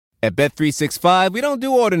At Bet365, we don't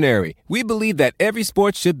do ordinary. We believe that every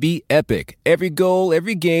sport should be epic. Every goal,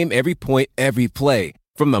 every game, every point, every play.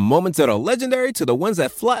 From the moments that are legendary to the ones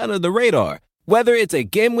that fly under the radar. Whether it's a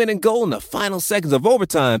game-winning goal in the final seconds of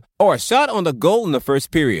overtime or a shot on the goal in the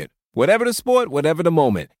first period. Whatever the sport, whatever the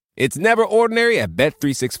moment. It's never ordinary at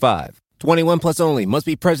Bet365. 21 plus only. Must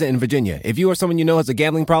be present in Virginia. If you or someone you know has a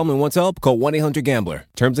gambling problem and wants help, call 1-800-GAMBLER.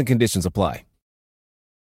 Terms and conditions apply.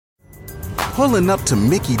 Pulling up to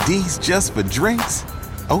Mickey D's just for drinks?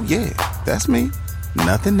 Oh yeah, that's me.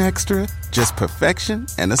 Nothing extra, just perfection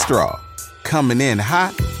and a straw. Coming in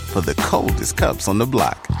hot for the coldest cups on the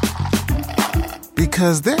block.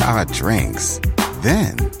 Because there are drinks.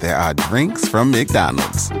 Then there are drinks from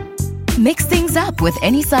McDonald's. Mix things up with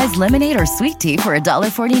any size lemonade or sweet tea for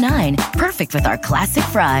 $1.49. Perfect with our classic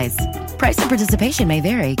fries. Price and participation may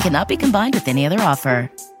vary. Cannot be combined with any other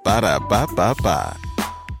offer. Ba-da-ba-ba-ba.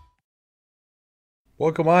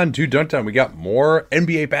 Welcome on to Dunk Time. We got more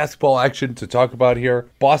NBA basketball action to talk about here.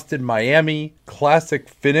 Boston, Miami, classic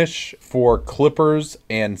finish for Clippers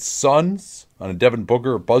and Suns on a Devin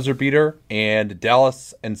Booker buzzer beater, and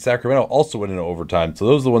Dallas and Sacramento also went into overtime. So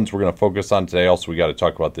those are the ones we're going to focus on today. Also, we got to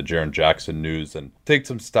talk about the Jaren Jackson news and take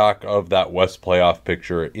some stock of that West playoff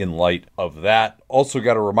picture in light of that. Also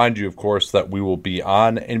got to remind you, of course, that we will be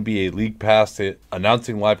on NBA League Pass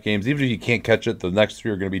announcing live games. Even if you can't catch it, the next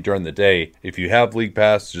three are going to be during the day. If you have League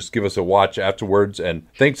Pass, just give us a watch afterwards. And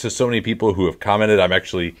thanks to so many people who have commented, I'm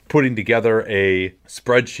actually putting together a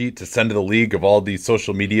spreadsheet to send to the league of all these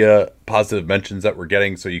social media positive mentions that we're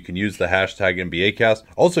getting, so you can use the hashtag NBAcast.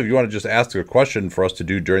 Also, if you want to just ask a question for us to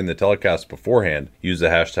do during the telecast beforehand, use the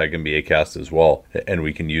hashtag NBAcast as well, and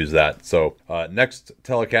we can use that. So next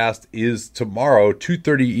telecast is tomorrow,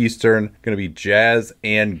 2:30 Eastern, going to be Jazz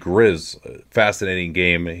and Grizz. Fascinating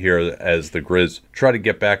game here as the Grizz try to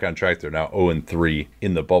get back on track. They're now 0-3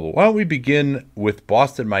 in the bubble. Why don't we begin with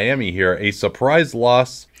Boston, Miami here, a surprise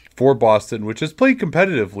loss for Boston, which has played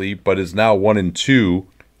competitively, but is now 1-2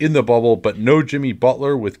 in the bubble, but no Jimmy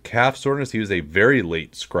Butler with calf soreness. He was a very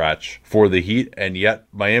late scratch for the Heat, and yet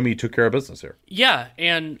Miami took care of business here. Yeah,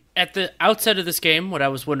 and at the outset of this game, what I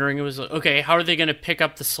was wondering was, okay, how are they going to pick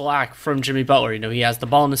up the slack from Jimmy Butler? You know, he has the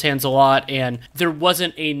ball in his hands a lot, and there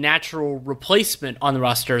wasn't a natural replacement on the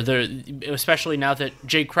roster, especially now that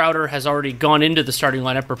Jay Crowder has already gone into the starting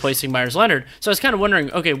lineup replacing Myers Leonard. So I was kind of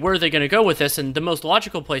wondering, okay, where are they going to go with this? And the most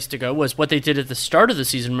logical place to go was what they did at the start of the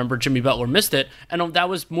season. Remember, Jimmy Butler missed it, and that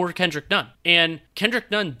was more Kendrick Nunn. And Kendrick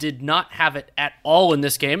Nunn did not have it at all in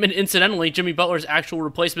this game, and incidentally, Jimmy Butler's actual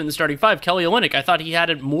replacement in the starting five, Kelly Olynyk, I thought he had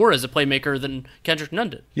it more as a playmaker than Kendrick Nunn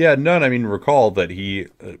did. Yeah, Nunn, I mean, recall that he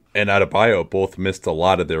and Adebayo both missed a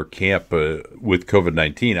lot of their camp with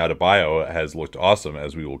COVID-19. Adebayo has looked awesome,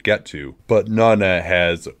 as we will get to, but Nunn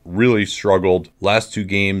has really struggled. Last two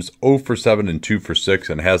games, 0 for 7 and 2 for 6,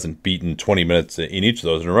 and hasn't beaten 20 minutes in each of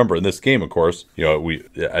those. And remember, in this game, of course, you know,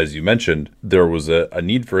 as you mentioned, there was a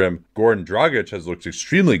need for him. Goran Dragic has looked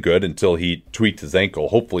extremely good until he tweaked his ankle.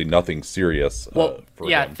 Hopefully nothing serious.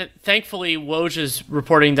 Thankfully, Woj is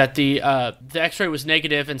reporting that the x-ray was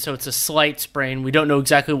negative, and so it's a slight sprain. We don't know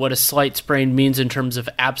exactly what a slight sprain means in terms of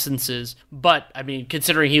absences, but, I mean,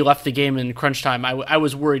 considering he left the game in crunch time, I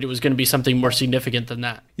was worried it was going to be something more significant than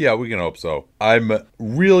that. Yeah, we can hope so. I'm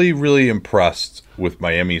really, really impressed with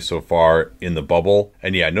Miami so far in the bubble.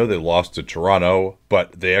 And yeah, I know they lost to Toronto,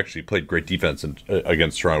 but they actually played great defense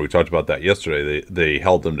against Toronto. We talked about that yesterday. They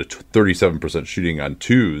held them to 37% shooting on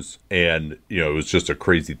twos, and you know, it was just a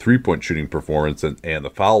crazy three-point shooting performance and the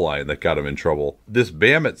foul line that got them in trouble. This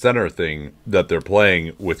Bam at center thing that they're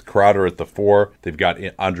playing with Crowder at the 4, they've got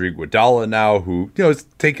Andre Iguodala now, who, you know, is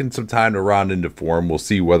taking some time to round into form. We'll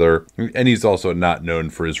see whether, and he's also not known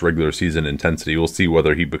for his regular season intensity. We'll see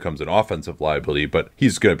whether he becomes an offensive liability, but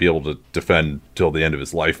he's going to be able to defend till the end of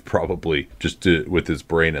his life, probably, with his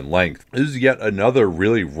brain and length. This is yet another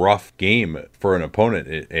really rough game for an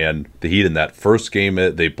opponent, and the Heat in that first game,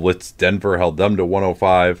 they blitzed Denver, held them to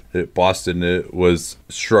 105. Boston was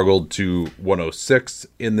struggled to 106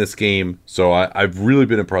 in this game, so I've really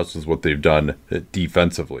been impressed with what they've done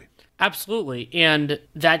defensively. Absolutely, and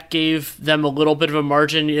that gave them a little bit of a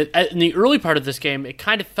margin. In the early part of this game, it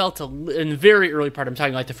kind of felt, in the very early part, I'm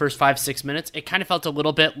talking like the first 5-6 minutes, it kind of felt a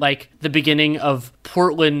little bit like the beginning of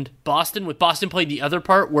Portland-Boston, with Boston playing the other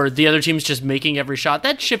part, where the other team's just making every shot.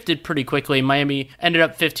 That shifted pretty quickly. Miami ended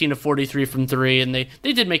up 15-43 from 3, and they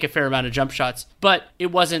did make a fair amount of jump shots, but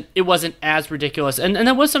it wasn't as ridiculous. And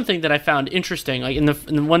that was something that I found interesting. Like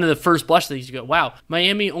in one of the first blush things, you go, wow,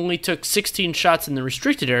 Miami only took 16 shots in the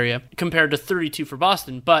restricted area, compared to 32 for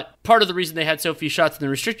Boston. But part of the reason they had so few shots in the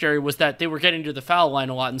restricted area was that they were getting to the foul line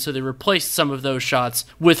a lot, and so they replaced some of those shots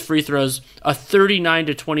with free throws, a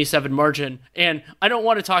 39-27 margin. And I don't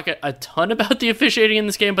want to talk a ton about the officiating in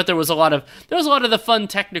this game, but there was a lot of the fun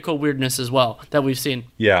technical weirdness as well that we've seen.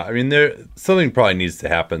 Yeah, I mean, something probably needs to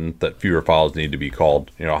happen, that fewer fouls need to be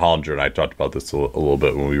called. Hollinger and I talked about this a little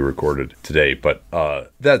bit when we recorded today. But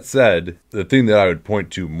that said, the thing that I would point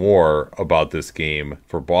to more about this game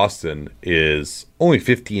for Boston is only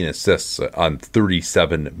 15 assists on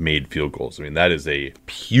 37 made field goals. I mean, that is a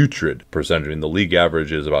putrid percentage. I mean, the league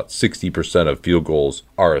average is about 60% of field goals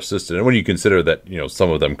are assisted. And when you consider that,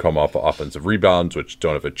 some of them come off offensive rebounds, which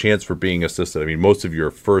don't have a chance for being assisted. I mean, most of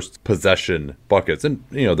your first possession buckets, and,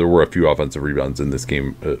 there were a few offensive rebounds in this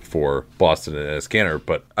game for Boston and Enes Kanter,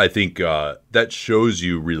 but I think that shows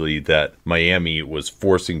you really that Miami was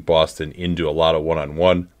forcing Boston into a lot of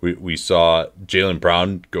one-on-one. We saw Jaylen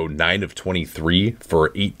Brown go 9 of 23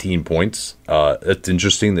 for 18 points. It's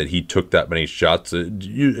interesting that he took that many shots. Do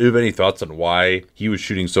you have any thoughts on why he was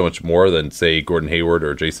shooting so much more than, say, Gordon Hayward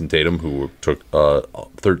or Jason Tatum, who took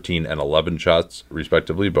 13 and 11 shots,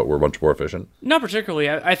 respectively, but were much more efficient? Not particularly.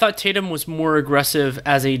 I thought Tatum was more aggressive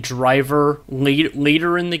as a driver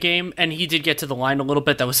later in the game, and he did get to the line a little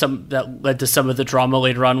bit. That led to some of the drama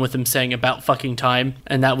later on with him saying about fucking time,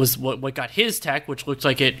 and that was what got his tech, which looked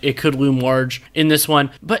like it could loom large in this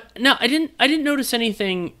one. But no, I didn't notice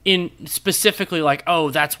anything in specifically like, oh,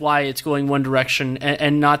 that's why it's going one direction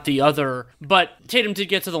and not the other. But Tatum did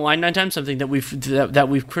get to the line 9 times, something that we've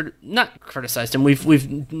not criticized him.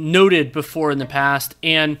 We've noted before in the past,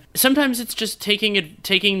 and sometimes it's just taking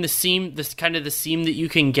the seam, this kind of the seam that you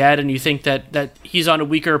can get, and you think that he's on a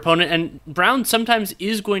weaker opponent. And Brown sometimes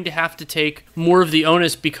is going to have to take more of the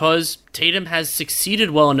onus because Tatum has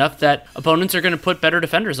succeeded well enough that opponents are going to put better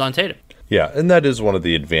defenders on Tatum. Yeah, and that is one of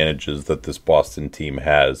the advantages that this Boston team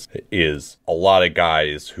has, is a lot of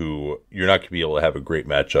guys who you're not going to be able to have a great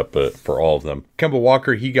matchup for all of them. Kemba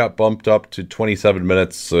Walker, he got bumped up to 27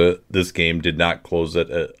 minutes. This game did not close it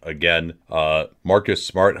again. Marcus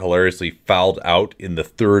Smart hilariously fouled out in the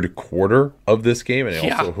third quarter of this game, and he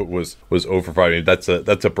also was 0 for 5. I mean, that's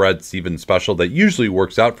a Brad Stevens special that usually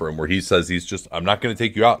works out for him, where he says I'm not going to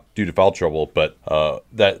take you out due to foul trouble, but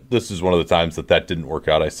that this is one of the times that didn't work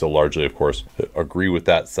out. I still largely, of course, agree with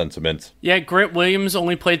that sentiment. Yeah, Grant Williams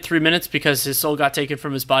only played 3 minutes because his soul got taken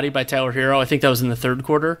from his body by Tyler Hero. I think that was in the third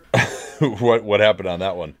quarter. What happened on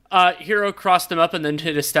that one? Hero crossed him up and then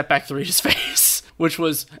hit a step back 3 to his face, which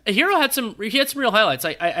was Hero had some real highlights.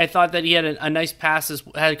 I thought that he had a nice passes,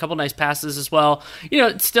 had a couple nice passes as well.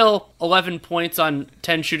 It's still 11 points on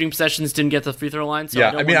 10 shooting possessions, didn't get the free throw line. So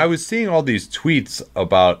yeah, I was seeing all these tweets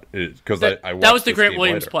about it because I watched that was the Grant later.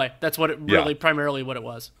 Williams play. That's what it really primarily what it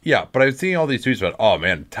was. Yeah, but I was seeing all these tweets about, oh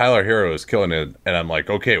man, Tyler Hero is killing it, and I'm like,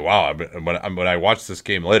 okay, wow. When I watch this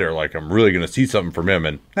game later, like I'm really going to see something from him,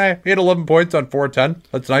 and he had 11 points on 4-10.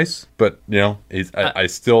 That's nice, but I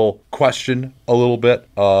still question a little bit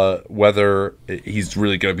whether he's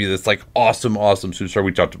really going to be this like awesome superstar.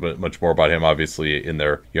 We talked much more about him obviously in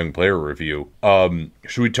their young player review.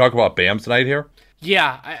 Should we talk about Bam tonight here?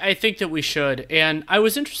 Yeah, I think that we should. And I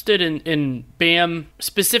was interested in Bam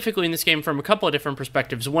specifically in this game from a couple of different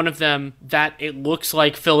perspectives. One of them, that it looks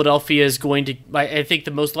like Philadelphia is going to, I think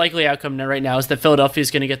the most likely outcome right now is that Philadelphia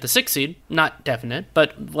is going to get the 6th seed. Not definite,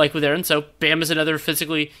 but likely there. And so Bam is another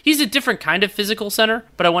he's a different kind of physical center,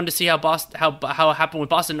 but I wanted to see how it happened with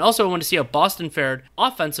Boston. And also I wanted to see how Boston fared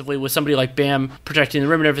offensively with somebody like Bam protecting the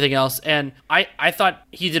rim and everything else. And I thought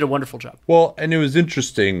he did a wonderful job. Well, and it was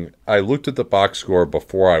interesting. I looked at the box score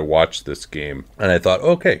before I watched this game, and I thought,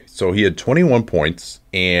 okay, so he had 21 points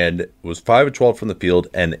and was 5 of 12 from the field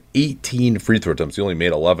and 18 free throw attempts. He only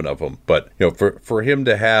made 11 of them, but for him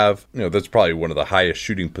to have, that's probably one of the highest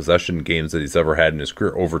shooting possession games that he's ever had in his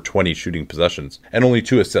career, over 20 shooting possessions and only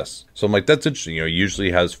 2 assists. So I'm like, that's interesting. He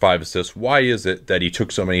usually has 5 assists. Why is it that he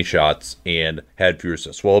took so many shots and had fewer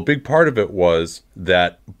assists? Well, a big part of it was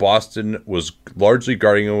that Boston was largely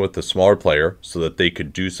guarding him with a smaller player so that they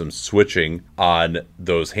could do some switching on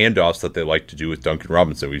those handoffs that they like to do with Duncan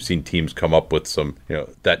Robinson. We've seen teams come up with some,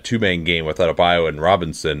 that 2-man game with Adebayo and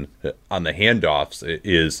Robinson on the handoffs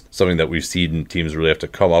is something that we've seen teams really have to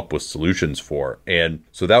come up with solutions for. And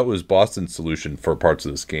so that was Boston's solution for parts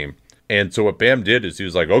of this game. And so what Bam did is he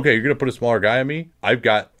was like, okay, you're going to put a smaller guy on me? I've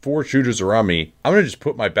got 4 shooters around me. I'm going to just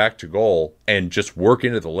put my back to goal and just work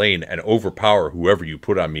into the lane and overpower whoever you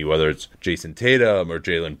put on me, whether it's Jason Tatum or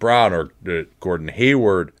Jaylen Brown or Gordon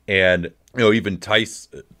Hayward. And even Tice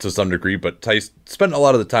to some degree, but Tice spent a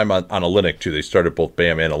lot of the time on Olynyk too. They started both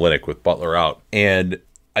Bam and Olynyk with Butler out. And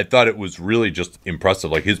I thought it was really just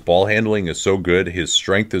impressive. Like, his ball handling is so good. His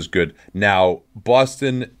strength is good. Now,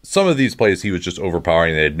 Boston, some of these plays he was just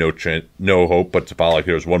overpowering. They had no hope but to follow. Like,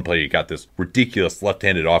 there was one play he got this ridiculous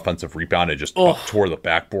left-handed offensive rebound and just tore the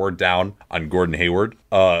backboard down on Gordon Hayward.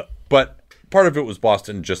 But part of it was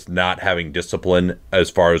Boston just not having discipline as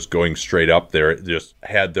far as going straight up. They just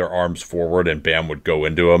had their arms forward and Bam would go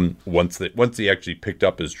into him. Once he actually picked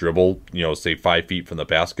up his dribble, say 5 feet from the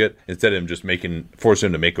basket, instead of him just forcing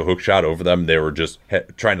him to make a hook shot over them, they were just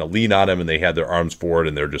trying to lean on him, and they had their arms forward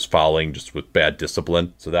and they're just fouling just with bad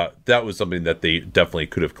discipline. So that was something that they definitely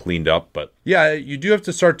could have cleaned up. But yeah, you do have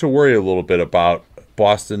to start to worry a little bit about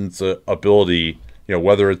Boston's ability,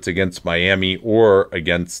 whether it's against Miami or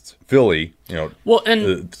against Philly,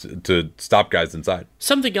 to stop guys inside.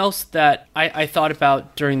 Something else that I thought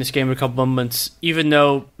about during this game a couple moments, even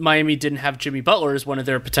though Miami didn't have Jimmy Butler as one of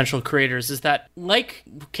their potential creators, is that, like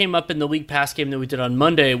came up in the League Pass game that we did on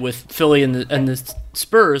Monday with Philly and the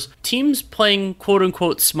Spurs, teams playing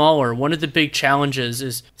quote-unquote smaller, one of the big challenges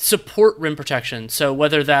is support rim protection. So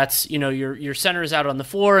whether that's, your center is out on the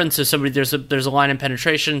floor, and so there's a line in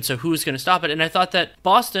penetration, so who's going to stop it? And I thought that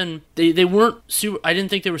Boston, they weren't I didn't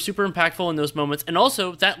think they were super impactful in those moments, and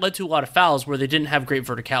also that led to a lot of fouls where they didn't have great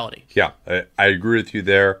verticality. Yeah, I agree with you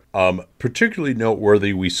there. Particularly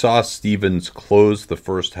noteworthy, we saw Stevens close the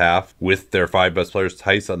first half with their 5 best players,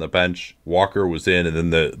 Tice on the bench, Walker was in, and then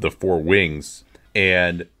the 4 wings.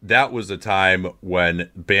 And that was a time when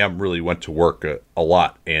Bam really went to work a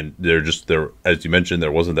lot. And there, as you mentioned,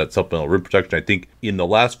 there wasn't that supplemental rim protection. I think in the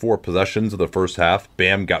last 4 possessions of the first half,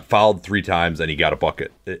 Bam got fouled 3 times and he got a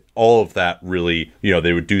bucket. All of that really,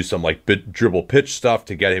 they would do some like dribble pitch stuff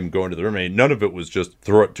to get him going to the rim. And none of it was just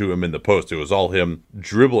throw it to him in the post. It was all him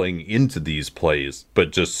dribbling into these plays,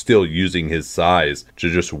 but just still using his size to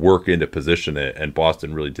just work into position. And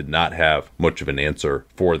Boston really did not have much of an answer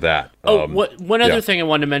for that. One other thing I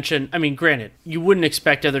wanted to mention, I mean, granted, you wouldn't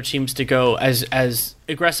expect other teams to go as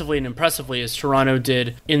aggressively and impressively as Toronto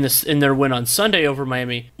did in their win on Sunday over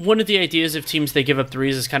Miami. One of the ideas of teams they give up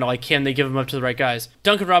threes is kind of like, can they give them up to the right guys?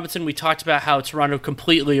 Duncan Robinson, we talked about how Toronto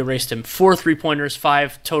completely erased him. 4 3-pointers,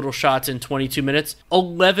 5 total shots in 22 minutes.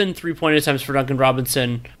 11 3-point attempts for Duncan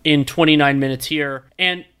Robinson in 29 minutes here.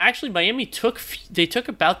 And actually, Miami took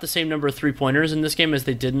about the same number of 3-pointers in this game as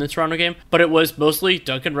they did in the Toronto game, but it was mostly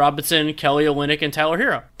Duncan Robinson, Kelly Olynyk, and Tyler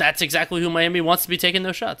Hero. That's exactly who Miami wants to be taking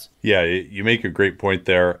those shots. Yeah, you make a great point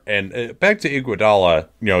there. And back to Iguodala,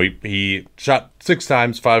 he shot 6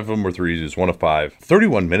 times, 5 of them were threes. He was 1 of 5.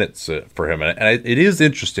 31 minutes for him. And it is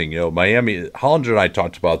interesting, Miami, Hollinger and I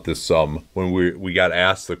talked about this when we got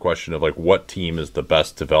asked the question of like what team is the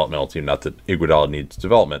best developmental team. Not that Iguodala needs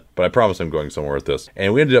development, but I promise I'm going somewhere with this.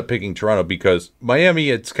 And we ended up picking Toronto because Miami,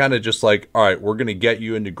 it's kind of just like, all right, we're going to get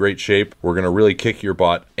you into great shape. We're going to really kick your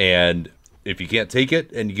butt. And if you can't take it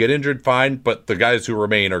and you get injured, fine, but the guys who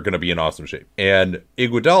remain are going to be in awesome shape. And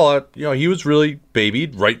Iguodala, he was really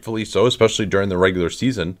babied, rightfully so, especially during the regular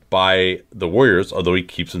season, by the Warriors, although he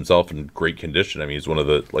keeps himself in great condition. I mean, he's one of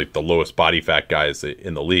the lowest body fat guys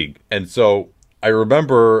in the league. And so I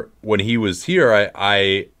remember when he was here,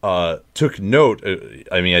 I took note.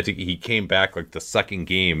 I think he came back like the second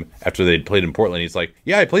game after they'd played in Portland. He's like,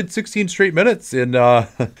 yeah, I played 16 straight minutes in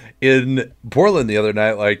Portland the other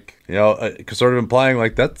night. Like, sort of implying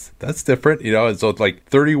like that's different, and so it's like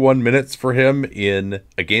 31 minutes for him in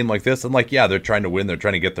a game like this. And like, yeah, they're trying to win. They're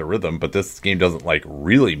trying to get the rhythm, but this game doesn't like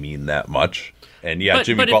really mean that much. And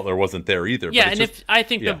Jimmy Butler wasn't there either. Yeah, I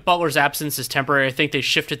think the Butler's absence is temporary. I think they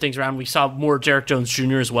shifted things around. We saw more Derek Jones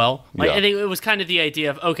Jr. as well. I think it was kind of the idea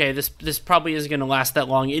of, okay, this probably isn't going to last that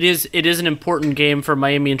long. It is an important game for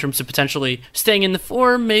Miami in terms of potentially staying in the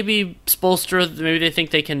form. Maybe Spoelstra, maybe they think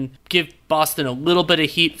they can give Boston a little bit of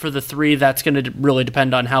heat for the 3. That's going to really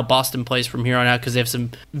depend on how Boston plays from here on out, because they have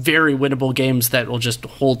some very winnable games that will just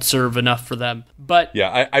hold serve enough for them. But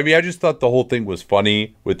yeah, I just thought the whole thing was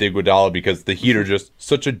funny with Iguodala because the Heat are just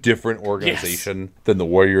such a different organization than the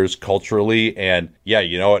Warriors culturally. And yeah,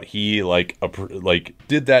 you know what? He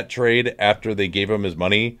did that trade after they gave him his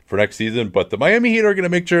money for next season, but the Miami Heat are going to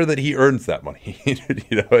make sure that he earns that money.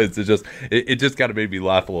 It just kind of made me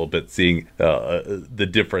laugh a little bit seeing the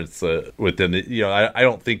difference with them. I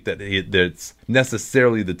don't think that it's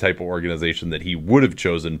necessarily the type of organization that he would have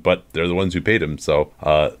chosen, but they're the ones who paid him. So,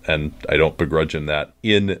 and I don't begrudge him that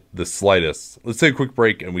in the slightest. Let's take a quick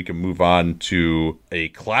break and we can move on to a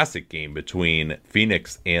classic game between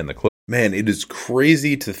Phoenix and the Clippers. Man, it is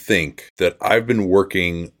crazy to think that I've been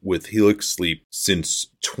working with Helix Sleep since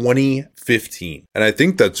 2015. And I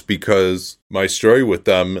think that's because my story with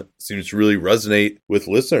them seems to really resonate with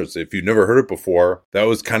listeners. If you've never heard it before, that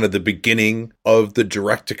was kind of the beginning of the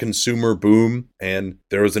direct-to-consumer boom. And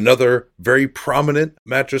there was another very prominent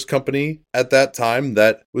mattress company at that time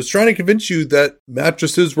that was trying to convince you that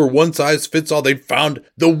mattresses were one size fits all. They found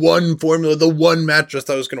the one formula, the one mattress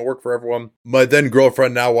that was going to work for everyone. My then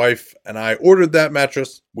girlfriend, now wife, and I ordered that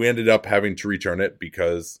mattress. We ended up having to return it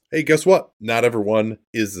because, hey, guess what? Not everyone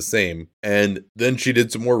is the same. And then she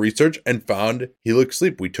did some more research and found Helix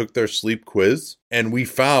Sleep. We took their sleep quiz and we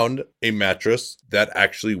found a mattress that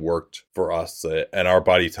actually worked for us and our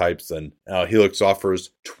body types. And Helix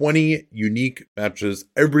offers 20 unique mattresses.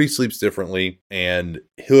 Everybody sleeps differently, and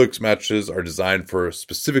Helix mattresses are designed for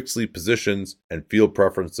specific sleep positions and field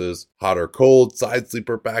preferences, hot or cold, side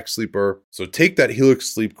sleeper, back sleeper. So take that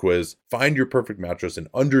Helix Sleep quiz, find your perfect mattress in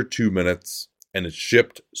under 2 minutes, and it's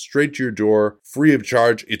shipped straight to your door, free of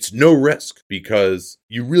charge. It's no risk because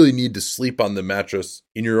you really need to sleep on the mattress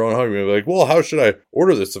in your own home. You're like, well, how should I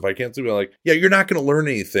order this if I can't sleep? I'm like, yeah, you're not going to learn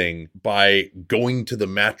anything by going to the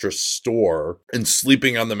mattress store and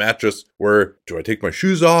sleeping on the mattress where, do I take my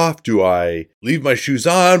shoes off? Do I leave my shoes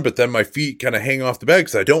on, but then my feet kind of hang off the bed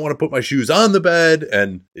because I don't want to put my shoes on the bed?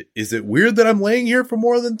 And is it weird that I'm laying here for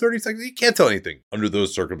more than 30 seconds? You can't tell anything under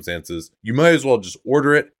those circumstances. You might as well just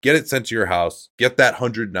order it, get it sent to your house, get that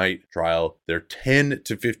 100-night trial. They're 10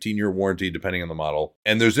 to 15-year warranty, depending on the model.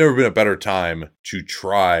 And there's never been a better time to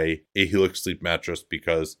try a Helix Sleep mattress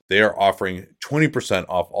because they are offering 20%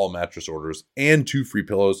 off all mattress orders and 2 free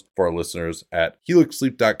pillows for our listeners at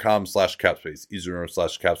helixsleep.com/capspace. Easy to remember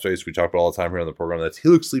 /capspace. We talk about all the time here on the program. That's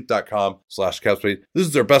helixsleep.com/capspace. This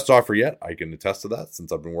is their best offer yet. I can attest to that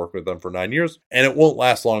since I've been working with them for 9 years, and it won't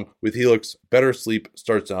last long with Helix. Better sleep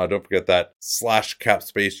starts now. Don't forget that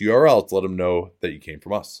 /capspace URL to let them know that you came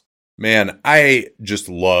from us. Man, I just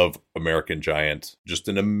love American Giant. Just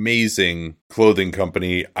an amazing clothing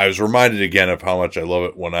company. I was reminded again of how much I love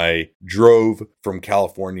it when I drove from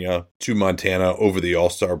California to Montana over the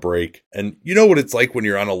All-Star break. And you know what it's like when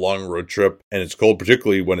you're on a long road trip and it's cold,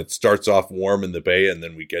 particularly when it starts off warm in the Bay and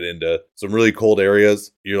then we get into some really cold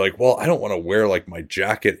areas. You're like, well, I don't want to wear like my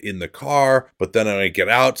jacket in the car, but then when I get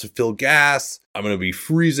out to fill gas, I'm going to be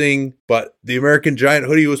freezing. But the American Giant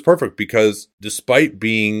hoodie was perfect because despite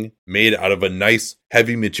being made out of a nice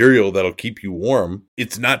heavy material that'll keep you warm,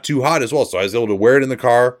 it's not too hot as well. So I was able to wear it in the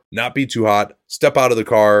car, not be too hot, step out of the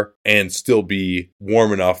car, and still be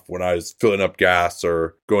warm enough when I was filling up gas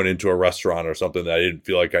or going into a restaurant or something that I didn't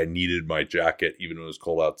feel like I needed my jacket even when it was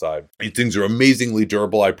cold outside. These things are amazingly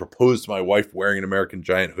durable. I proposed to my wife wearing an American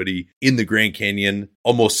Giant hoodie in the Grand Canyon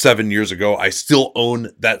almost 7 years ago. I still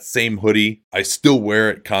own that same hoodie. I still wear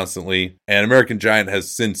it constantly. And American Giant has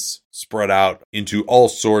since spread out into all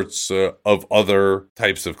sorts of other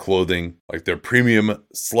types of clothing, like their premium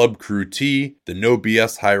Slub Crew tee, the No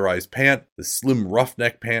BS high-rise pant, the slim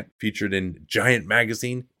roughneck pant featured in Giant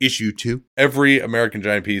Magazine issue 2. Every American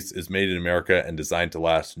Giant piece is made in America and designed to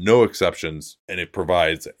last, no exceptions, and it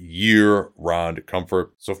provides year-round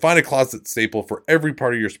comfort. So find a closet staple for every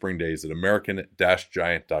part of your spring days at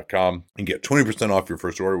american-giant.com and get 20% off your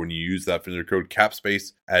first order when you use that vendor code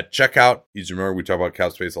CAPSPACE at checkout. Easy to remember, we talk about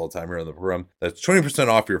CAPSPACE all the time here on the program. That's 20%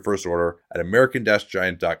 off your first order at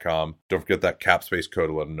american-giant.com. Don't forget that CAPSPACE code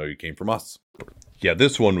to let them know you came from us. Yeah,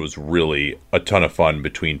 this one was really a ton of fun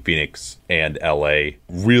between Phoenix and LA.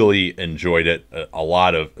 Really enjoyed it. A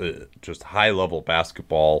lot of just high-level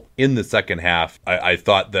basketball in the second half. I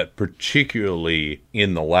thought that particularly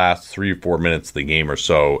in the last 3 or 4 minutes of the game or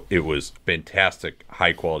so, it was fantastic,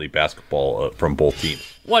 high-quality basketball from both teams.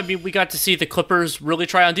 Well, I mean, we got to see the Clippers really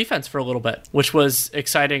try on defense for a little bit, which was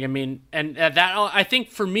exciting. I mean, and that, I think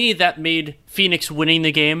for me, that made Phoenix winning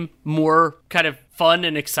the game more kind of fun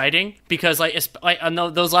and exciting because like on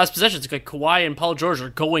those last possessions, like Kawhi and Paul George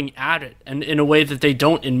are going at it and in a way that they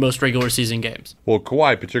don't in most regular season games. Well,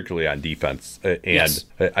 Kawhi particularly on defense, and yes.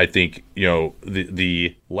 I think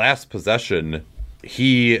the last possession,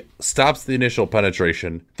 he stops the initial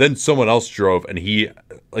penetration, then someone else drove, and he,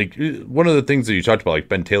 like, one of the things that you talked about, like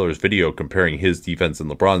Ben Taylor's video comparing his defense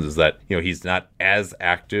and LeBron's, is that, he's not as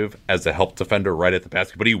active as a help defender right at the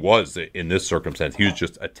basket, but he was in this circumstance. He was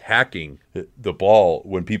just attacking the ball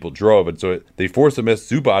when people drove, and so they forced a miss.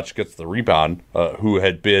 Zubac gets the rebound, who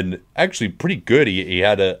had been actually pretty good. He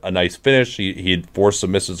had a nice finish. He had forced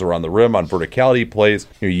some misses around the rim on verticality plays.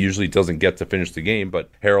 He usually doesn't get to finish the game,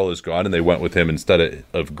 but Harrell is gone, and they went with him instead instead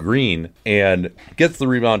of Green, and gets the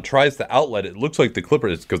rebound, tries to outlet. It looks like the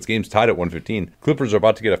Clippers, because the game's tied at 115, Clippers are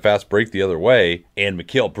about to get a fast break the other way, and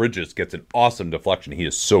Mikal Bridges gets an awesome deflection. He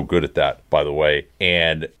is so good at that, by the way.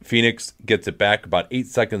 And Phoenix gets it back, about 8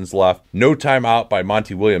 seconds left. No timeout by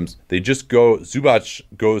Monty Williams. They just go, Zubac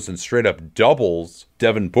goes and straight up doubles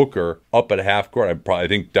Devin Booker up at half court. I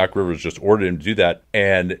think Doc Rivers just ordered him to do that.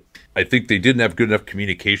 And I think they didn't have good enough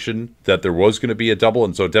communication that there was going to be a double.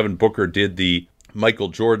 And so Devin Booker did the Michael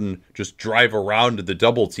Jordan just drive around the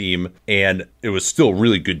double team, and it was still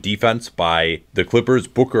really good defense by the Clippers.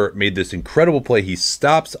 Booker made this incredible play. He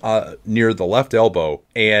stops near the left elbow,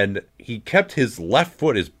 and he kept his left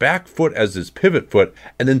foot, his back foot, as his pivot foot,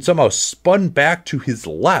 and then somehow spun back to his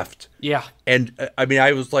left. Yeah. And I mean,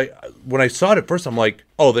 I was like, when I saw it at first, I'm like,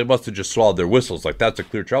 oh, they must have just swallowed their whistles. Like, that's a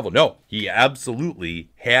clear travel. No, he absolutely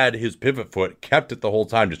had his pivot foot, kept it the whole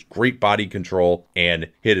time, just great body control, and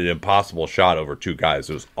hit an impossible shot over two guys.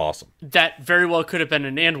 It was awesome. That very well could have been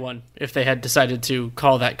an and one if they had decided to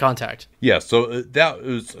call that contact. Yeah, so that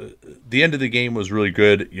was the end of the game was really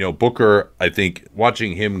good. You know, Booker, I think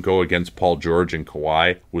watching him go against Paul George and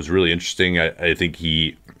Kawhi was really interesting. I think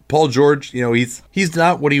Paul George, you know, he's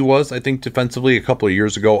not what he was, I think, defensively a couple of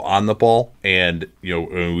years ago on the ball. And, you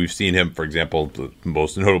know, we've seen him, for example,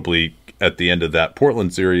 most notably at the end of that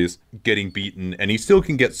Portland series, getting beaten. And he still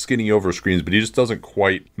can get skinny over screens, but he just doesn't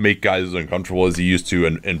quite make guys as uncomfortable as he used to.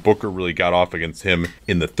 And Booker really got off against him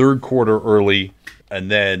in the third quarter early.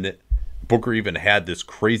 And then Booker even had this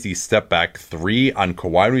crazy step back three on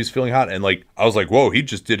Kawhi when he was feeling hot. And like, I was like, whoa, he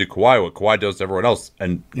just did to Kawhi what Kawhi does to everyone else.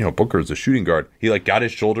 And, you know, Booker is a shooting guard. He like got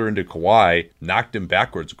his shoulder into Kawhi, knocked him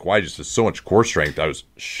backwards. Kawhi just has so much core strength. I was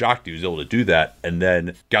shocked he was able to do that. And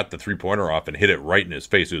then got the 3-pointer off and hit it right in his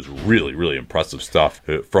face. It was really, really impressive stuff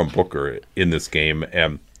from Booker in this game.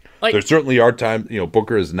 And there certainly are times, you know,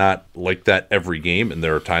 Booker is not like that every game, and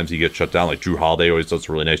there are times he gets shut down. Like Drew Holiday always does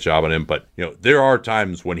a really nice job on him, but, you know, there are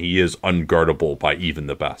times when he is unguardable by even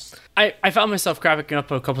the best. I found myself cracking up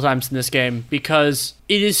a couple times in this game because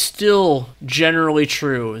it is still generally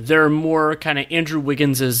true. There are more kind of Andrew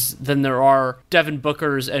Wigginses than there are Devin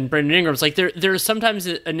Bookers and Brandon Ingrams. Like there is sometimes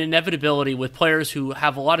an inevitability with players who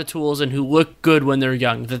have a lot of tools and who look good when they're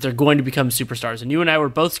young that they're going to become superstars. And you and I were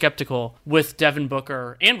both skeptical with Devin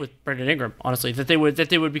Booker and with Brandon Ingram, honestly, that they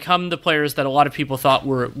would become the players that a lot of people thought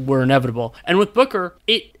were inevitable. And with Booker,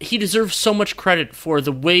 he deserves so much credit for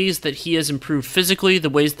the ways that he has improved physically, the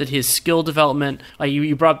ways that his skill development,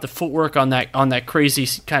 you brought up the footwork on that crazy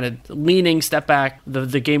kind of leaning step back,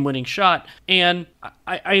 the game-winning shot, and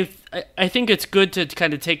I think it's good to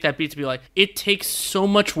kind of take that beat to be like, it takes so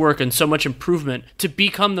much work and so much improvement to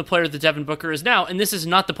become the player that Devin Booker is now, and this is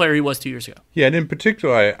not the player he was 2 years ago. Yeah, and in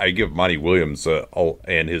particular, I give Monty Williams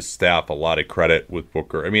and his staff a lot of credit with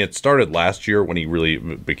Booker. I mean, it started last year when he really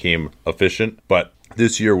became efficient, but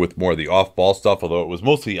this year with more of the off-ball stuff, although it was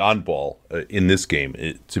mostly on-ball in this game,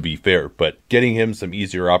 to be fair. But getting him some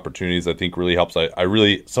easier opportunities, I think, really helps. I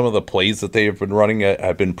really, some of the plays that they have been running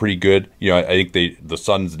have been pretty good. You know, I think the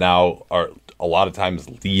Suns now are a lot of times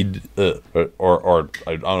lead, or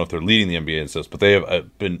I don't know if they're leading the NBA in assists, but they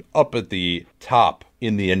have been up at the top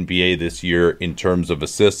in the NBA this year in terms of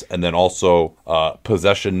assists, and then also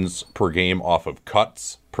possessions per game off of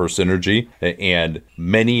cuts per synergy. And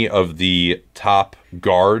many of the top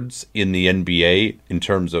guards in the NBA in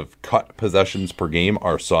terms of cut possessions per game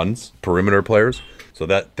are Suns perimeter players. So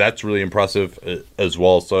that's really impressive as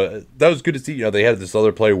well. So that was good to see. You know, they had this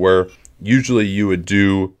other play where usually you would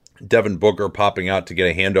do Devin Booker popping out to get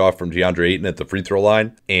a handoff from DeAndre Ayton at the free throw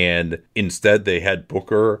line, and instead they had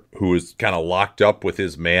Booker, who was kind of locked up with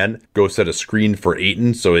his man, go set a screen for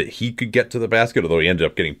Ayton so that he could get to the basket, although he ended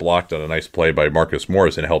up getting blocked on a nice play by Marcus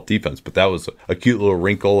Morris and helped defense. But that was a cute little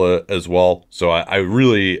wrinkle as well. So I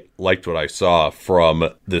really liked what I saw from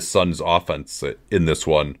the Suns offense in this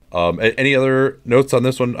one. Any other notes on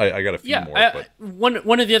this one? I got a few more.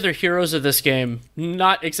 One of the other heroes of this game,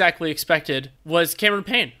 not exactly expected, was Cameron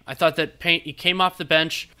Payne. I thought that Payne, he came off the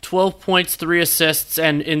bench, 12 points, 3 assists,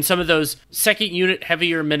 and in some of those second unit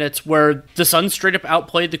heavier minutes where the Suns straight up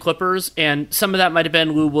outplayed the Clippers, and some of that might have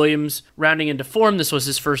been Lou Williams rounding into form. This was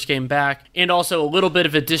his first game back, and also a little bit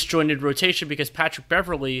of a disjointed rotation because Patrick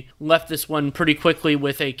Beverley left this one pretty quickly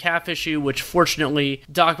with a calf issue, which fortunately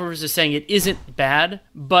Doc Rivers is saying it isn't bad,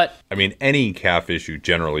 but I mean, any calf issue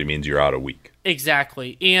generally means you're out a week.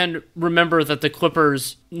 Exactly. And remember that the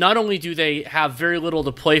Clippers not only do they have very little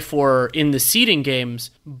to play for in the seeding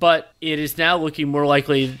games, but it is now looking more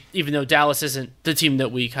likely, even though Dallas isn't the team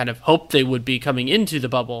that we kind of hoped they would be coming into the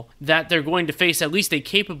bubble, that they're going to face at least a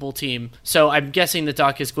capable team. So I'm guessing that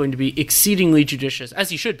Doc is going to be exceedingly judicious, as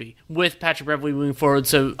he should be, with Patrick Beverley moving forward.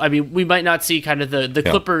 So, I mean, we might not see kind of the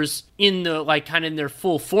Clippers in the, like, kind of in their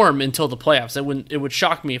full form until the playoffs. It would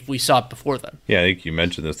shock me if we saw it before then. Yeah, I think you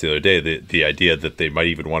mentioned this the other day, the idea that they might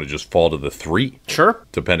even want to just fall to the 3. Sure.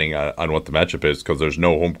 Depending on what the matchup is, because there's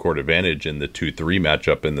no home court advantage in the 2-3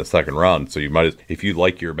 matchup in the second round. So you might, if you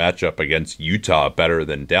like your matchup against Utah better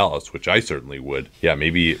than Dallas, which I certainly would, yeah,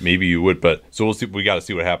 maybe you would. But so we'll see. We got to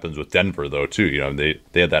see what happens with Denver though too. You know, they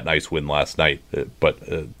had that nice win last night, but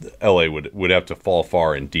LA would have to fall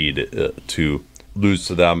far indeed to lose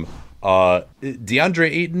to them. DeAndre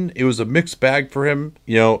Ayton, it was a mixed bag for him.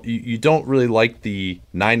 You know, you don't really like the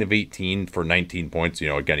 9 of 18 for 19 points. You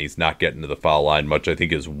know, again, he's not getting to the foul line much. I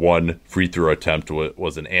think his one free throw attempt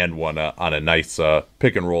was an and one on a nice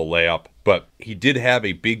pick and roll layup. But he did have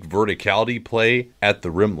a big verticality play at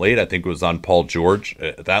the rim late. I think it was on Paul George.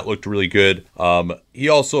 That looked really good. He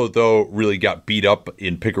also, though, really got beat up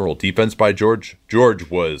in pick and roll defense by George.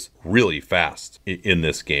 George was really fast in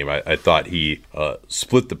this game. I thought he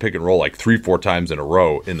split the pick and roll like 3-4 times in a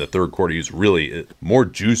row in the third quarter. He was really more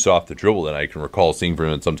juice off the dribble than I can recall seeing from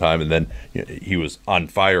him in some time. And then he was on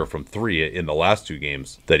fire from 3 in the last 2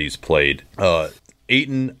 games that he's played.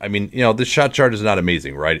 Ayton, I mean, this shot chart is not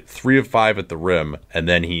amazing, right? 3 of 5 at the rim, and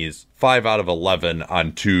then he's 5 out of 11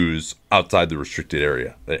 on 2s outside the restricted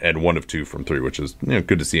area, and 1 of 2 from 3, which is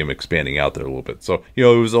good to see him expanding out there a little bit. So, it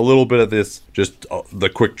was a little bit of this, just the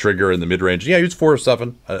quick trigger in the mid-range. Yeah, he was 4 of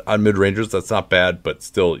 7 on mid-rangers. That's not bad, but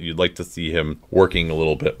still, you'd like to see him working a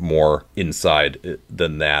little bit more inside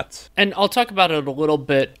than that. And I'll talk about it a little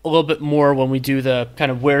bit more when we do the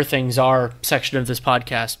kind of where things are section of this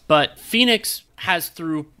podcast. But Phoenix has,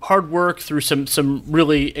 through hard work, through some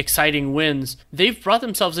really exciting wins, they've brought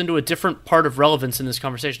themselves into a different part of relevance in this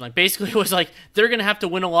conversation. Like, basically it was like, they're going to have to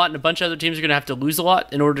win a lot and a bunch of other teams are going to have to lose a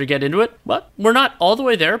lot in order to get into it. But we're not all the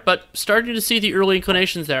way there, but starting to see the early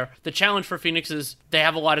inclinations there. The challenge for Phoenix is they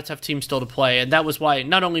have a lot of tough teams still to play, and that was why,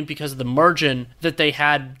 not only because of the margin that they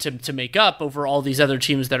had to make up over all these other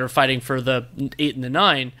teams that are fighting for the 8 and the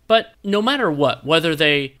 9, but no matter what, whether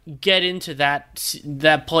they get into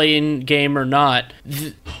that play-in game or not,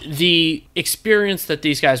 the experience that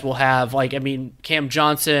these guys will have, like, I mean, Cam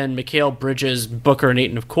Johnson, Mikal Bridges, Booker, and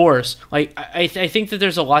Ayton, of course, like, I think that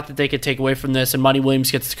there's a lot that they could take away from this, and Monty Williams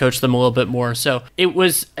gets to coach them a little bit more. So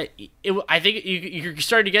I think you're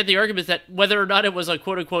starting to get the argument that whether or not it was a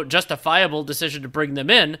quote-unquote justifiable decision to bring them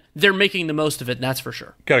in, they're making the most of it, and that's for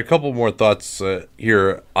sure. Got a couple more thoughts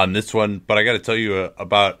here on this one, but I got to tell you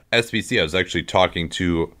about SBC. I was actually talking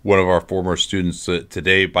to one of our former students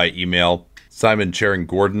today by email, Simon Charing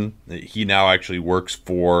Gordon. He now actually works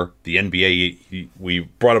for the NBA. We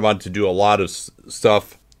brought him on to do a lot of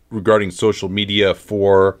stuff regarding social media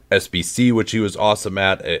for SBC, which he was awesome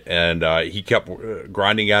at, and he kept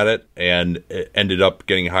grinding at it and ended up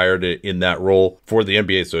getting hired in that role for the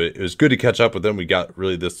NBA. So it was good to catch up with him. We got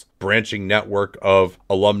really this branching network of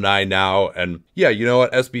alumni now, and yeah, you know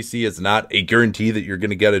what, SBC is not a guarantee that you're going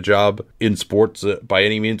to get a job in sports by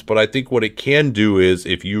any means, but I think what it can do is,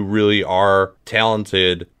 if you really are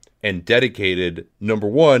talented and dedicated, number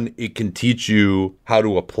one, it can teach you how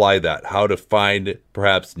to apply that, how to find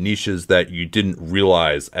perhaps niches that you didn't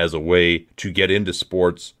realize as a way to get into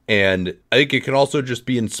sports. And I think it can also just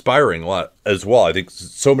be inspiring a lot as well. I think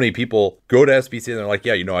so many people go to SBC and they're like,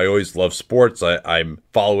 yeah, I always love sports. I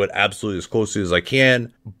follow it absolutely as closely as I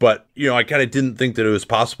can. But, I kind of didn't think that it was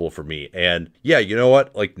possible for me. And yeah, you know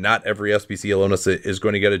what? Like, not every SBC alumnus is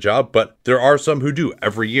going to get a job, but there are some who do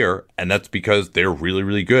every year. And that's because they're really,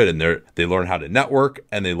 really good. And they learn how to network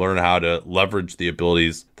and they learn how to leverage the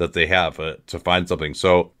abilities that they have to find something.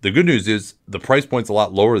 So the good news is the price point's a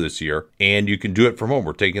lot lower this year, and you can do it from home.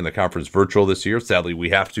 We're taking the conference virtual this year. Sadly, we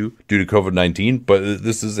have to due to COVID-19, but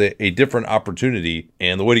this is a different opportunity.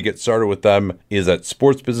 And the way to get started with them is at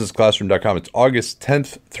sportsbusinessclassroom.com. It's August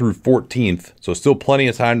 10th through 14th. So still plenty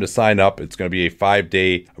of time to sign up. It's going to be a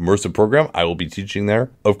 5-day immersive program. I will be teaching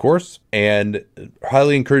there, of course, and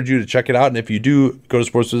highly encourage you to check it out. And if you do go to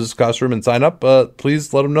Sports Business Classroom and sign up,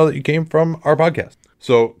 please let them know that you came from our podcast.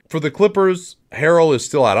 So for the Clippers, Harrell is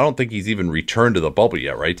still out. I don't think he's even returned to the bubble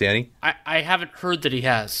yet, right, Danny? I haven't heard that he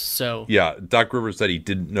has, so... Yeah, Doc Rivers said he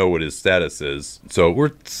didn't know what his status is. So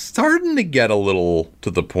we're starting to get a little to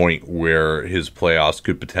the point where his playoffs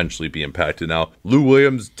could potentially be impacted. Now, Lou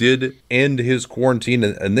Williams did end his quarantine,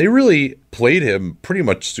 and they really played him pretty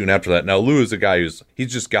much soon after that. Now, Lou is a guy he's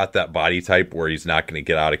just got that body type where he's not going to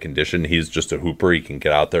get out of condition. He's just a hooper. He can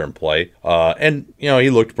get out there and play. And, he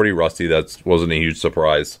looked pretty rusty. That wasn't a huge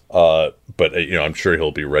surprise. But, I'm sure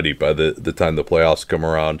he'll be ready by the time the playoffs come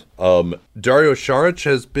around. Dario Saric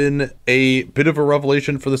has been a bit of a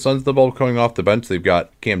revelation for the Suns of the ball coming off the bench. They've got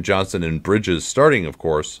Cam Johnson and Bridges starting, of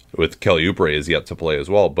course, with Kelly Oubre is yet to play as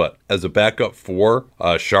well. But as a backup four,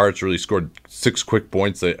 Saric really scored 6 quick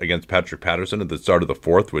points against Patrick Patterson at the start of the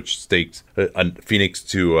fourth, which staked Phoenix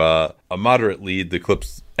to a moderate lead. The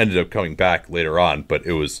Clips ended up coming back later on, but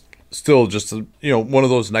it was still just one of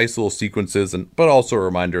those nice little sequences, but also a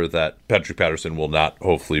reminder that Patrick Patterson will not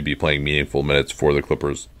hopefully be playing meaningful minutes for the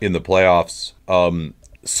Clippers in the playoffs.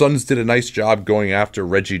 Suns did a nice job going after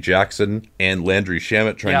Reggie Jackson and Landry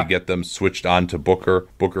Shamet, trying to get them switched on to Booker.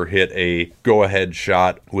 Booker hit a go-ahead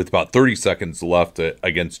shot with about 30 seconds left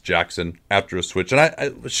against Jackson after a switch. And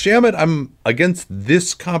Shamet, I'm against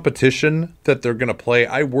this competition that they're going to play.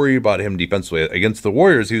 I worry about him defensively. Against the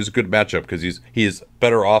Warriors, he was a good matchup because he's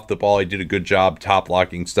better off the ball. He did a good job top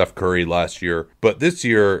locking Steph Curry last year. But this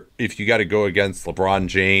year, if you got to go against LeBron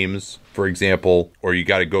James, for example, or you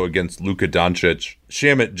got to go against Luka Doncic,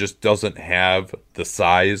 Shamet just doesn't have the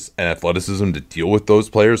size and athleticism to deal with those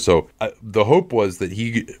players. So the hope was that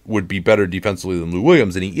he would be better defensively than Lou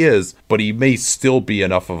Williams, and he is, but he may still be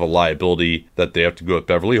enough of a liability that they have to go with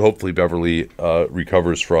Beverly. Hopefully Beverly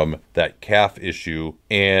recovers from that calf issue.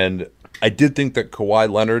 And I did think that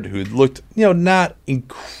Kawhi Leonard, who looked, not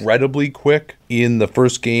incredibly quick in the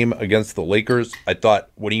first game against the Lakers, I thought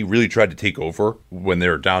when he really tried to take over when they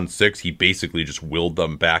were down 6, he basically just willed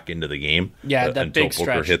them back into the game. Yeah, that until big Booker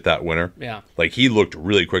stretch hit that winner. Yeah. Like, he looked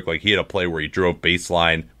really quick. Like, he had a play where he drove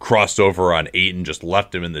baseline, crossed over on Ayton, just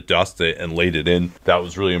left him in the dust and laid it in. That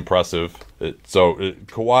was really impressive.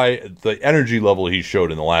 Kawhi, the energy level he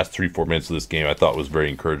showed in the last 3-4 minutes of this game, I thought was very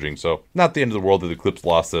encouraging. So, not the end of the world that the Clips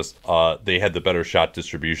lost this. They had the better shot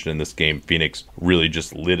distribution in this game. Phoenix really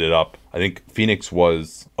just lit it up. I think Phoenix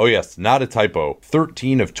was, not a typo,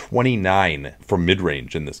 13 of 29 from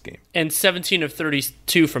mid-range in this game. And 17 of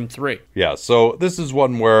 32 from 3. Yeah, so this is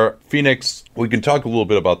one where Phoenix, we can talk a little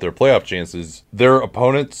bit about their playoff chances. Their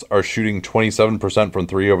opponents are shooting 27% from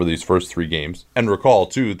 3 over these first 3 games. And recall,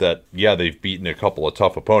 too, that, they've beaten a couple of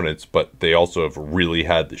tough opponents, but they also have really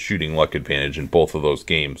had the shooting luck advantage in both of those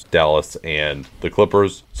games, Dallas and the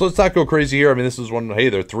Clippers. So let's not go crazy here. I mean, this is one,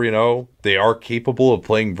 they're 3-0. They are capable of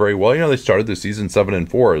playing very well. They started the season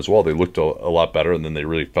 7-4 as well. They looked a lot better, and then they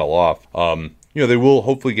really fell off. They will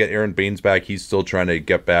hopefully get Aaron Baines back. He's still trying to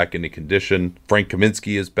get back into condition. Frank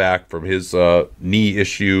Kaminsky is back from his knee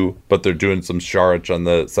issue, but they're doing some Saric on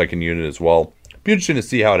the second unit as well. Be interesting to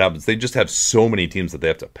see how it happens. They just have so many teams that they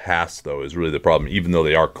have to pass, though, is really the problem, even though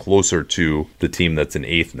they are closer to the team that's in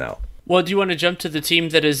 8th now. Well, do you want to jump to the team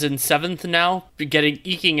that is in 7th now,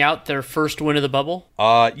 eking out their first win of the bubble?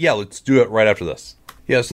 Yeah, let's do it right after this.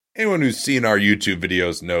 Yes. Anyone who's seen our YouTube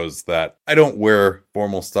videos knows that I don't wear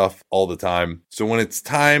formal stuff all the time. So when it's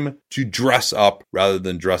time to dress up rather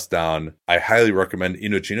than dress down, I highly recommend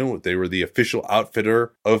Indochino. They were the official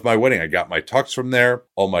outfitter of my wedding. I got my tux from there.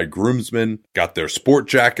 All my groomsmen got their sport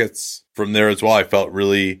jackets from there as well. I felt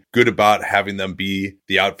really good about having them be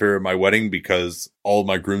the outfitter of my wedding because all of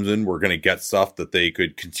my groomsmen were going to get stuff that they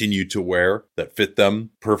could continue to wear that fit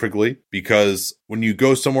them perfectly. Because when you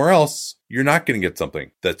go somewhere else, you're not going to get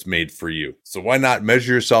something that's made for you. So why not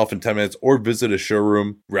measure yourself in 10 minutes or visit a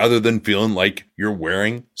showroom rather than feeling like you're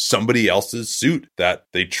wearing somebody else's suit that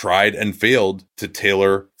they tried and failed to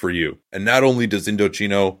tailor for you. And not only does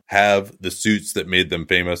Indochino have the suits that made them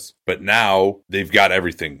famous, but now they've got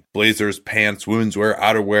everything. Blazers, pants, women's wear,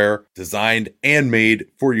 outerwear, designed and made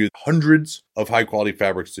for you. Hundreds of high quality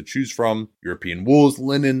fabrics to choose from. European wools,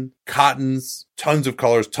 linen, cottons, tons of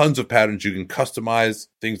colors, tons of patterns. You can customize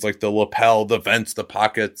things like the lapel, the vents, the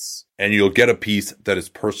pockets, and you'll get a piece that is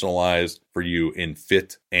personalized for you in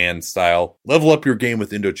fit and style. Level up your game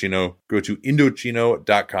with Indochino. Go to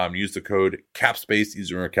Indochino.com. Use the code CAPSPACE.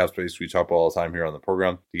 These are CAPSPACE we talk about all the time here on the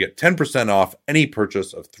program to get 10% off any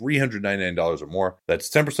purchase of $399 or more. That's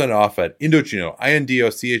 10% off at Indochino,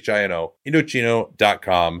 Indochino,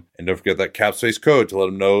 Indochino.com. And don't forget that CAPSPACE code to let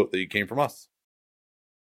them know that you came from us.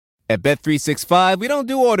 At Bet365, we don't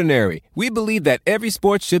do ordinary. We believe that every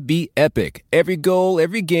sport should be epic. Every goal,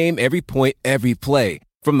 every game, every point, every play.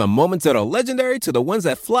 From the moments that are legendary to the ones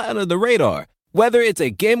that fly under the radar. Whether it's a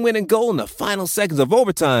game-winning goal in the final seconds of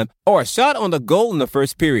overtime or a shot on the goal in the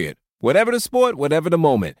first period. Whatever the sport, whatever the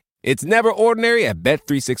moment. It's never ordinary at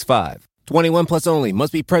Bet365. 21 plus only.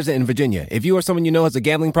 Must be present in Virginia. If you or someone you know has a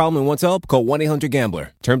gambling problem and wants help, call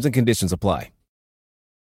 1-800-GAMBLER. Terms and conditions apply.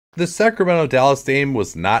 The Sacramento-Dallas game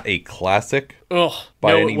was not a classic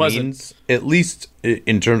by any means. At least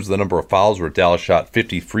in terms of the number of fouls, where Dallas shot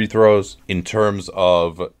 50 free throws. In terms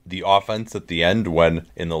of the offense at the end, when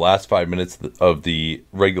in the last 5 minutes of the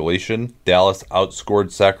regulation, Dallas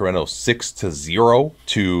outscored Sacramento 6-0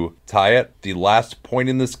 to tie it. The last point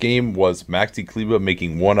in this game was Maxi Kleber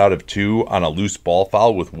making 1 out of 2 on a loose ball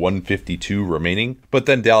foul with 1:52 remaining. But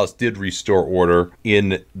then Dallas did restore order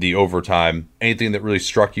in the overtime. Anything that really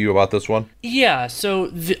struck you about this one? Yeah, so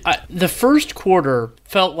the first quarter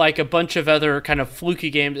felt like a bunch of other kind of fluky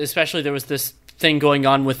games, especially there was this thing going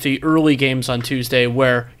on with the early games on Tuesday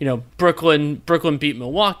where, Brooklyn beat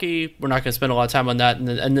Milwaukee. We're not going to spend a lot of time on that.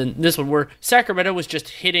 And then this one where Sacramento was just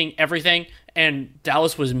hitting everything and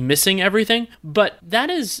Dallas was missing everything. But that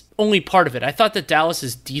is only part of it. I thought that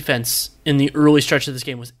Dallas's defense in the early stretch of this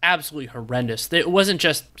game was absolutely horrendous. It wasn't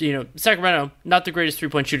just, Sacramento, not the greatest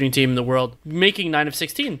three-point shooting team in the world, making 9 of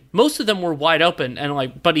 16. Most of them were wide open,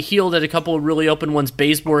 and Buddy Hield had a couple of really open ones.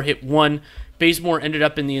 Bazemore hit one. Bazemore ended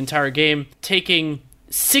up in the entire game taking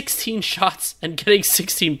 16 shots and getting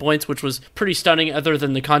 16 points, which was pretty stunning other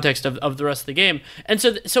than the context of the rest of the game. And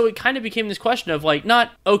so it kind of became this question of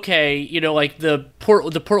not okay, the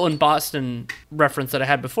Portland-Boston reference that I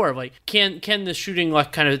had before, can the shooting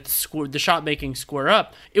kind of the shot making square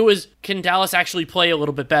up? It was, can Dallas actually play a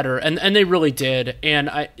little bit better? And they really did.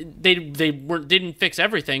 And they didn't fix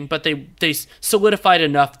everything, but they solidified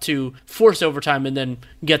enough to force overtime and then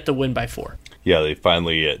get the win by 4. Yeah, they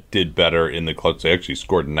finally did better in the clutch. They actually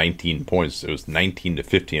scored 19 points. It was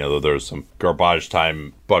 19-15, although there was some garbage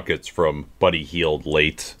time buckets from Buddy Hield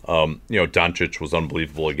late. Doncic was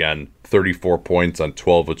unbelievable again. 34 points on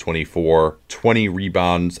 12 of 24, 20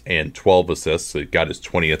 rebounds and 12 assists. So he got his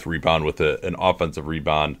 20th rebound with an offensive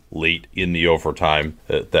rebound late in the overtime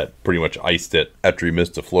that pretty much iced it after he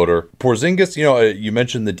missed a floater. Porzingis, you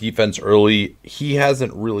mentioned the defense early. He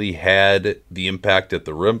hasn't really had the impact at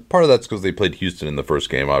the rim. Part of that's because they played Houston in the first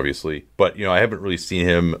game, obviously. But, I haven't really seen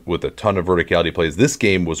him with a ton of verticality plays. This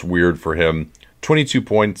game was weird for him. 22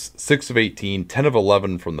 points, 6 of 18, 10 of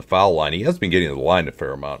 11 from the foul line. He has been getting to the line a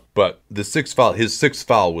fair amount. But his sixth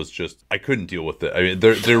foul was just, I couldn't deal with it. I mean,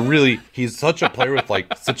 they're really, he's such a player with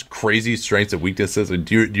such crazy strengths and weaknesses. And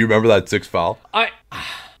do you remember that sixth foul?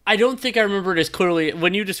 I don't think I remember it as clearly.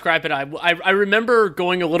 When you describe it, I remember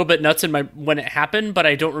going a little bit nuts when it happened, but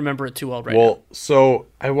I don't remember it too well now. So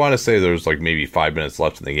I want to say there's maybe 5 minutes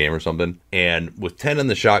left in the game or something. And with 10 in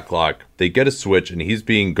the shot clock, they get a switch and he's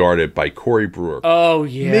being guarded by Corey Brewer. Oh,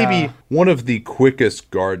 yeah. Maybe one of the quickest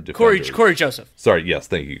guard defenders. Corey Joseph. Sorry, yes,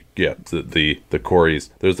 thank you. Yeah, the Coreys.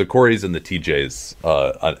 There's the Coreys and the TJs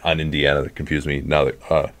on Indiana that confuse me now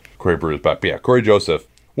that Corey Brewer is back. But yeah, Corey Joseph.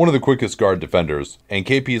 One of the quickest guard defenders. And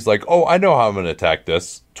KP is like, I know how I'm going to attack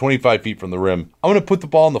this. 25 feet from the rim. I'm going to put the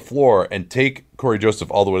ball on the floor and take Corey Joseph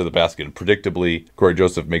all the way to the basket. And predictably, Corey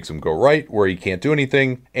Joseph makes him go right where he can't do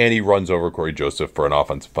anything. And he runs over Corey Joseph for an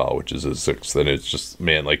offensive foul, which is his 6th. And it's just,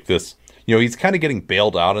 man, this. He's kind of getting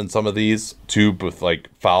bailed out on some of these, too, with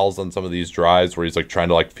fouls on some of these drives where he's trying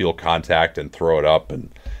to feel contact and throw it up. And,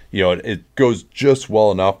 it goes just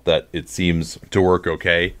well enough that it seems to work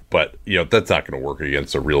okay. But, that's not going to work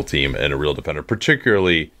against a real team and a real defender.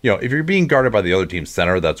 Particularly, if you're being guarded by the other team's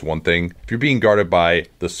center, that's one thing. If you're being guarded by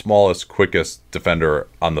the smallest, quickest defender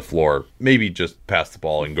on the floor, maybe just pass the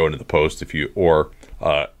ball and go into the post or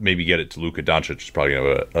maybe get it to Luka Doncic, is probably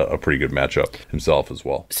going to have a pretty good matchup himself as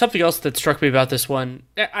well. Something else that struck me about this one,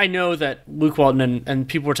 I know that Luke Walton and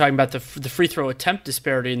people were talking about the free throw attempt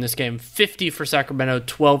disparity in this game. 50 for Sacramento,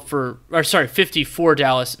 50 for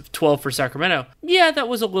Dallas, 12 for Sacramento. Yeah, that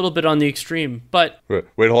was a little bit on the extreme, but... Wait,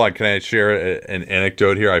 hold on. Can I share an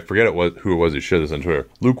anecdote here? I forget who it was who shared this on Twitter.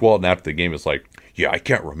 Luke Walton after the game is like, I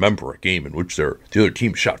can't remember a game in which the other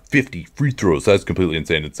team shot 50 free throws. That's completely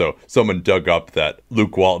insane. And so someone dug up that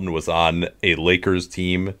Luke Walton was on a Lakers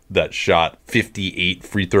team that shot 58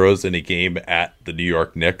 free throws in a game at the New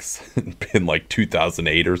York Knicks in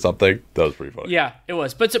 2008 or something. That was pretty funny. Yeah, it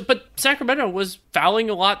was. But Sacramento was fouling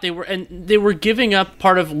a lot. They were giving up.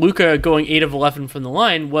 Part of Luka going 8 of 11 from the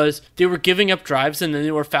line was they were giving up drives and then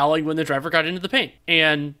they were fouling when the driver got into the paint.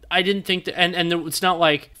 And I didn't think that, and it's not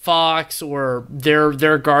like Fox or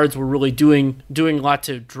their guards were really doing a lot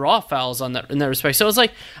to draw fouls in that respect. So it's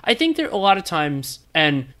I think there a lot of times,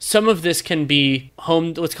 and some of this can be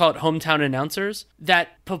let's call it hometown announcers that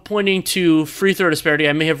pointing to free throw disparity.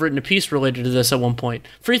 I may have written a piece related to this at one point.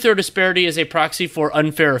 Free throw disparity is a proxy for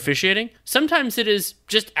unfair officiating. Sometimes it is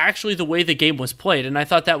just actually the way the game was played, and I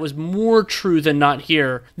thought that was more true than not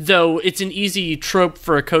here, though it's an easy trope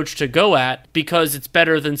for a coach to go at because it's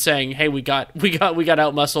better than saying, hey, we got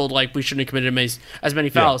out-muscled, like we shouldn't have committed as many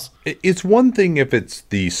fouls. Yeah. It's one thing if it's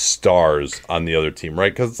the stars on the other team,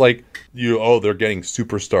 right? Because like they're getting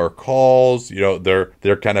superstar calls,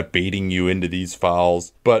 they're kind of baiting you into these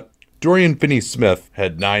fouls. But Dorian Finney-Smith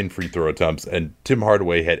had 9 free throw attempts, and Tim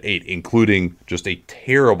Hardaway had 8, including just a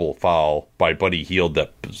terrible foul by Buddy Hield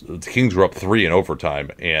that the Kings were up 3 in overtime,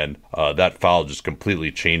 and that foul just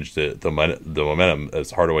completely changed the momentum as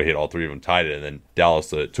Hardaway hit all 3 of them, tied it, and then Dallas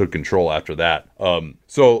took control after that.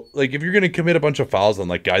 So, like, if you're going to commit a bunch of fouls on,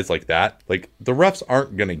 like, guys like that, like, the refs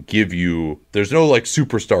aren't going to give you, there's no, like,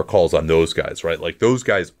 superstar calls on those guys, right? Like, those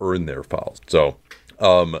guys earn their fouls. So,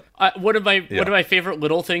 one of my favorite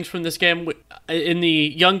little things from this game in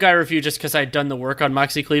the young guy review, just because I'd done the work on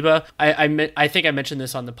Maxi Kleber, I think I mentioned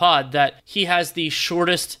this on the pod that he has the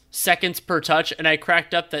shortest seconds per touch, and I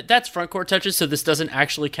cracked up that's front court touches, so this doesn't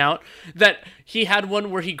actually count. That he had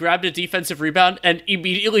one where he grabbed a defensive rebound and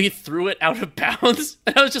immediately threw it out of bounds,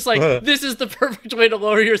 and I was just like, this is the perfect way to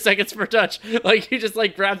lower your seconds per touch. Like, you just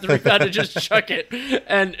like grab the rebound and just chuck it.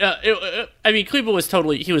 And Kleber was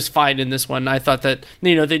he was fine in this one. I thought that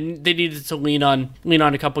they needed to lean on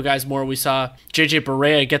a couple guys more. We saw JJ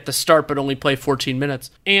Barea get the start but only play 14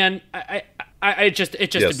 minutes, and it just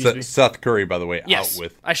amused me. Seth Curry, by the way, yes, out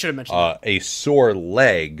with I should have mentioned a sore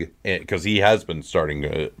leg because he has been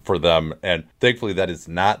starting for them, and thankfully that is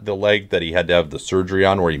not the leg that he had to have the surgery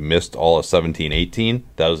on where he missed all of 17-18.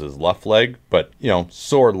 That was his left leg, but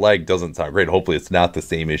sore leg doesn't sound great. Hopefully it's not the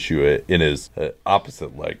same issue in his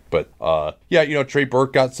opposite leg. But Trey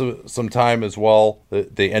Burke got some time as well.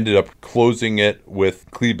 They ended up closing it with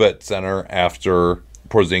Kleber at center after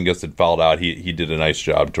Porzingis had fouled out. He did a nice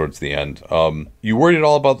job towards the end. You worried at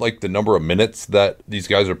all about like the number of minutes that these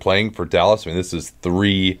guys are playing for Dallas? I mean, this is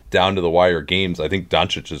 3 down to the wire games. I think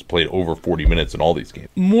Doncic has played over 40 minutes in all these games.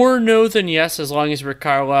 More no than yes, as long as Rick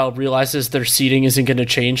Carlisle realizes their seeding isn't going to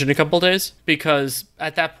change in a couple days, because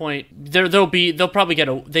at that point they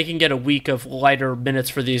can get a week of lighter minutes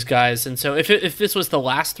for these guys. And so if this was the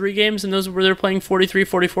last 3 games and those where they're playing 43,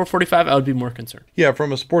 44, 45, I would be more concerned. Yeah,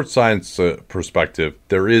 from a sports science perspective,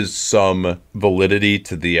 there is some validity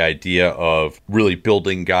to the idea of really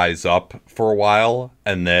building guys up for a while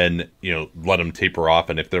and then, let them taper off.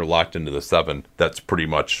 And if they're locked into the 7, that's pretty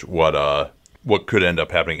much what could end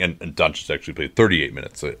up happening. And Doncic actually played 38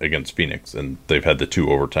 minutes against Phoenix, and they've had the 2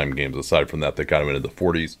 overtime games. Aside from that, they got him into the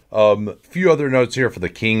 40s. A few other notes here for the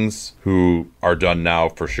Kings, who are done now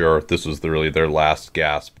for sure. This was really their last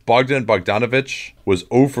gasp. Bogdan Bogdanović was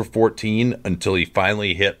 0 for 14 until he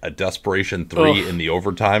finally hit a desperation 3 in the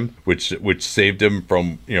overtime, which saved him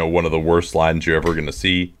from one of the worst lines you're ever going to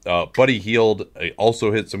see. Buddy Hield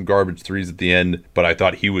also hit some garbage 3s at the end, but I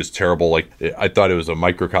thought he was terrible. Like, I thought it was a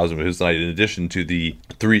microcosm of his night. In addition to the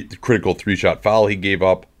critical 3-shot foul he gave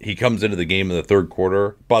up, he comes into the game in the third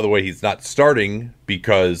quarter. By the way, he's not starting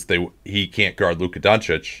because he can't guard Luka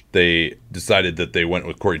Doncic. They decided that they went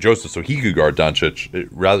with Corey Joseph so he could guard Doncic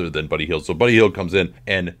rather than Buddy Hield. So Buddy Hield comes in,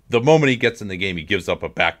 and the moment he gets in the game, he gives up a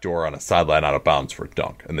backdoor on a sideline out of bounds for a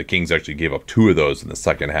dunk. And the Kings actually gave up 2 of those in the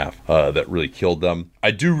second half that really killed them. I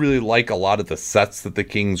do really like a lot of the sets that the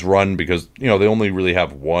Kings run because, they only really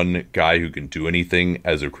have one guy who can do anything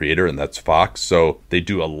as a creator, and that's Fox. So they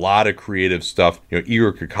do a lot of creative stuff.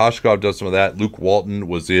 Igor Kokoshkov does some of that. Luke Walton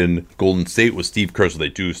was in Golden State with Steve Kerr, so they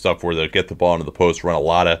do stuff where they'll get the ball into the post, run a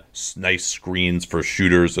lot of nice screens for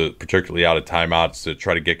shooters, particularly out of timeouts to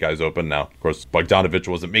try to get guys open. Now, of course, Bogdanović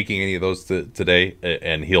wasn't making any of those today,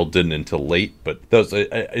 and Hield didn't until late, but those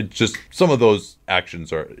just some of those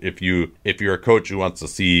actions are, if you're a coach who wants to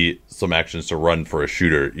see some actions to run for a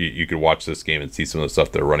shooter, you could watch this game and see some of the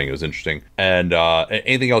stuff they're running. It was interesting. And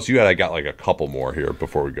anything else you had? I got like a couple more here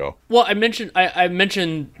before we go. Well, I mentioned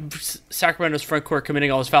Sacramento's front court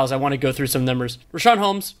committing all his fouls. I want to go through some numbers. Richaun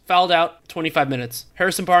Holmes fouled out 25 minutes.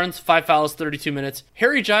 Harrison Barnes 5 fouls, 32 minutes.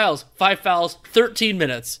 Harry Giles 5 fouls, 13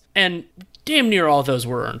 minutes. And damn near all those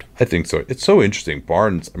were earned. I think so. It's so interesting.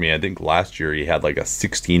 Barnes, I think last year he had like a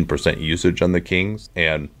 16% usage on the Kings.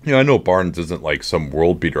 And, I know Barnes isn't like some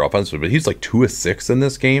world beater offensively, but he's like 2 of 6 in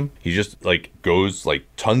this game. He just like goes like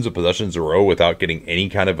tons of possessions in a row without getting any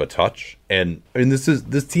kind of a touch. And I mean,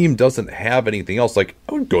 this team doesn't have anything else. Like,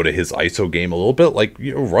 I would go to his ISO game a little bit, like,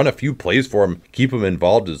 run a few plays for him, keep him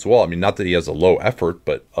involved as well. I mean, not that he has a low effort,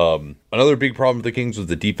 but another big problem with the Kings was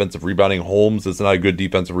the defensive rebounding. Holmes is not a good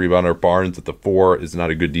defensive rebounder. Barnes at the 4 is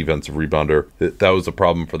not a good defensive rebounder. That was a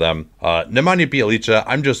problem for them. Nemanja Bjelica,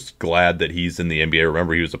 I'm just glad that he's in the NBA.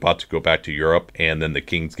 Remember, he was about to go back to Europe, and then the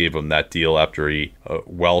Kings gave him that deal after he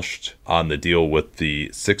welched on the deal with the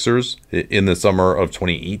Sixers in the summer of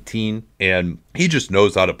 2018. And he just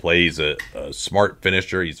knows how to play. He's a smart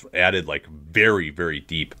finisher. He's added like very, very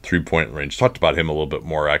deep 3-point range. Talked about him a little bit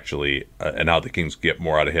more, actually, and how the Kings get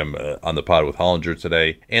more out of him on the pod with Hollinger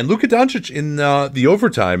today. And Luka Doncic in the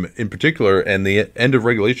overtime in particular and the end of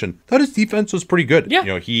regulation, thought his defense was pretty good. Yeah.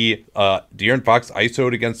 De'Aaron Fox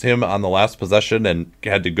ISO'd against him on the last possession and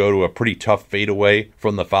had to go to a pretty tough fadeaway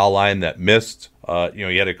from the foul line that missed.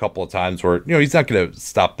 He had a couple of times where, he's not going to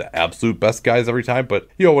stop the absolute best guys every time, but,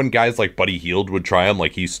 when guys like Buddy Hield would try him,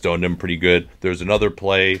 like he stoned him pretty good. There's another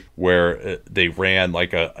play where they ran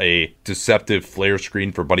like a deceptive flare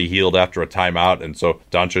screen for Buddy Hield after a timeout, and so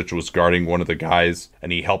Doncic was guarding one of the guys,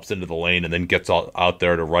 and he helps into the lane and then gets out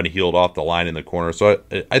there to run Hield off the line in the corner. So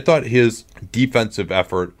I thought his defensive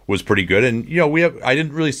effort was pretty good, and, I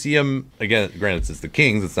didn't really see him, again, granted, it's the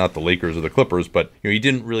Kings, it's not the Lakers or the Clippers, but, he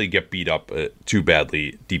didn't really get beat up too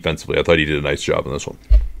badly defensively. I thought he did a nice job in this one.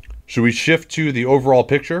 Should we shift to the overall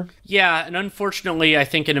picture? Yeah, and unfortunately, I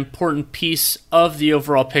think an important piece of the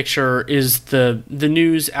overall picture is the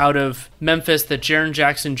news out of Memphis that Jaren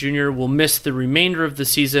Jackson Jr. will miss the remainder of the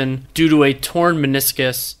season due to a torn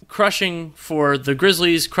meniscus. Crushing for the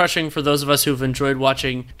Grizzlies, crushing for those of us who've enjoyed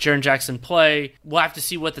watching Jaren Jackson play. We'll have to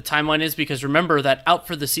see what the timeline is, because remember that out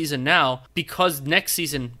for the season now, because next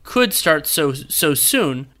season could start so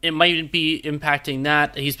soon, it might be impacting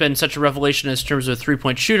that. He's been such a revelation in terms of a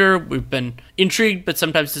three-point shooter. We've been intrigued, but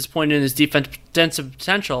sometimes disappointed in his defensive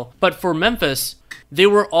potential. But for Memphis, they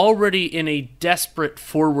were already in a desperate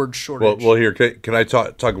forward shortage. Well, here, can I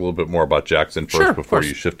talk a little bit more about Jackson first, sure, before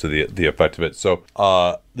you shift to the effect of it? So,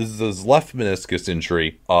 this is his left meniscus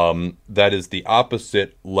injury. That is the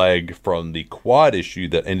opposite leg from the quad issue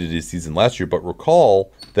that ended his season last year. But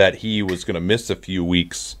recall that he was going to miss a few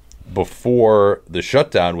weeks before the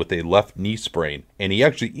shutdown with a left knee sprain, and he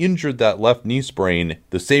actually injured that left knee sprain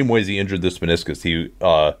the same way as he injured this meniscus. He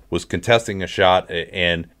was contesting a shot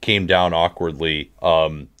and came down awkwardly.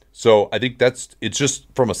 So I think it's just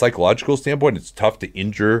from a psychological standpoint, it's tough to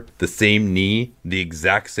injure the same knee the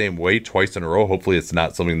exact same way twice in a row. Hopefully it's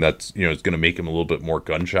not something that's, is going to make him a little bit more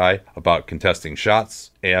gun shy about contesting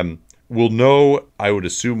shots. And we'll know, I would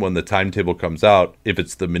assume, when the timetable comes out, if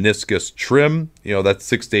it's the meniscus trim, that's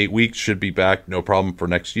 6 to 8 weeks, should be back, no problem for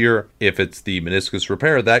next year. If it's the meniscus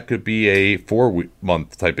repair, that could be a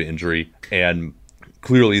 4-month type of injury. And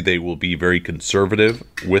clearly they will be very conservative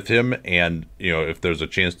with him. And, if there's a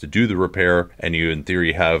chance to do the repair and you, in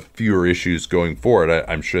theory, have fewer issues going forward,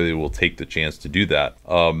 I'm sure they will take the chance to do that.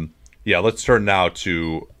 Yeah, let's turn now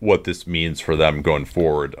to what this means for them going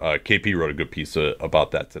forward. KP wrote a good piece about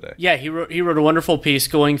that today. Yeah, he wrote a wonderful piece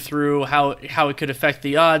going through how it could affect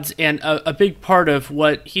the odds. And a big part of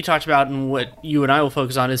what he talked about and what you and I will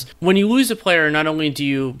focus on is when you lose a player, not only do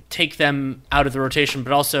you take them out of the rotation,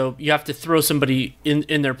 but also you have to throw somebody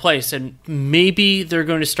in their place. And maybe they're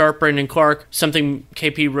going to start Brandon Clarke. Something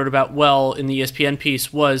KP wrote about well in the ESPN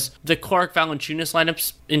piece was the Clarke-Valanciunas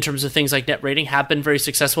lineups, in terms of things like net rating, have been very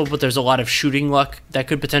successful, but there's a lot of shooting luck that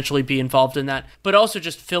could potentially be involved in that, but also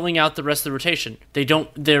just filling out the rest of the rotation.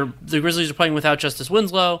 The Grizzlies are playing without Justice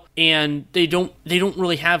Winslow, and they don't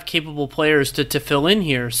really have capable players to fill in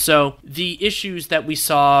here. So the issues that we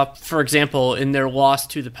saw, for example, in their loss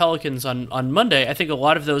to the Pelicans on Monday, I think a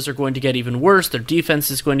lot of those are going to get even worse. Their defense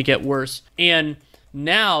is going to get worse. And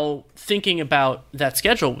now, thinking about that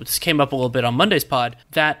schedule, this came up a little bit on Monday's pod,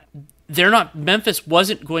 that Memphis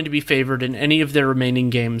wasn't going to be favored in any of their remaining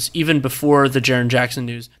games, even before the Jaren Jackson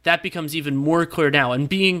news. That becomes even more clear now. And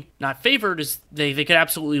being not favored is they could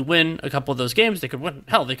absolutely win a couple of those games. They could win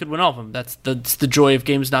all of them. That's the joy of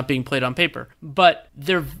games not being played on paper. But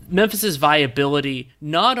Memphis's viability,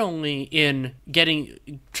 not only in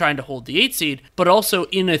trying to hold the 8 seed, but also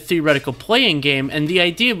in a theoretical playing game. And the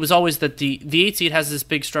idea was always that the 8 seed has this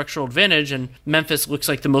big structural advantage, and Memphis looks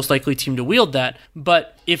like the most likely team to wield that.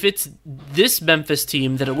 But if it's this Memphis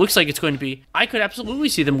team that it looks like it's going to be, I could absolutely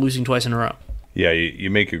see them losing twice in a row. Yeah, you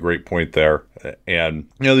make a great point there. And,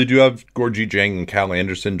 they do have Gorgie Jang and Cal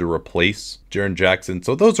Anderson to replace Jaren Jackson.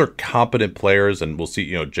 So those are competent players, and we'll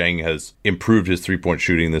see, Jang has improved his three-point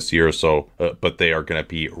shooting this year, but they are going to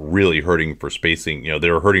be really hurting for spacing.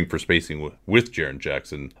 They were hurting for spacing with Jaren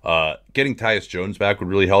Jackson. Getting Tyus Jones back would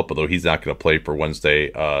really help, although he's not going to play for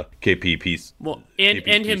Wednesday. KP piece. Well, and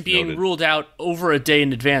him being noted. Ruled out over a day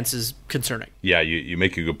in advance is concerning. Yeah, you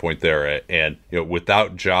make a good point there. And,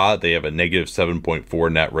 without Ja, they have a negative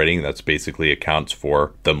 7.4 net rating. That's basically accounts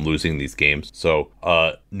for them losing these games. So,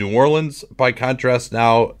 New Orleans, by contrast,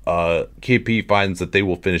 now KP finds that they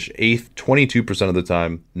will finish 8th 22% of the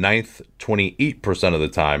time, 9th 28% of the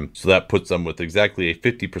time. So that puts them with exactly a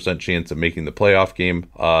 50% chance of making the playoff game,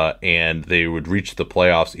 and they would reach the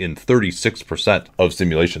playoffs in 36% of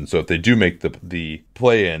simulation. So if they do make the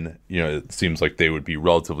play-in, it seems like they would be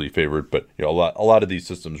relatively favored. But a lot of these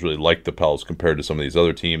systems really like the Pels compared to some of these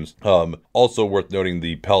other teams. Also worth noting,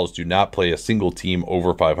 the Pels do not play a single team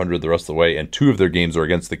over 500 the rest of the way, and 2 of their games are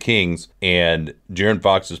against the Kings. And De'Aaron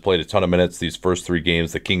Fox has played a ton of minutes these first 3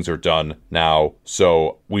 games. The Kings are done now,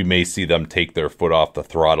 so we may see them take their foot off the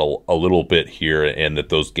throttle a little bit here, and that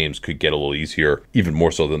those games could get a little easier, even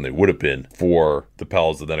more so than they would have been for the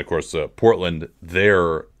Pels. And then, of course, Portland,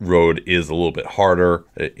 their road is a little bit harder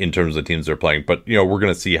in terms of the teams they're playing. But, we're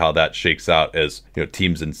going to see how that shakes out as,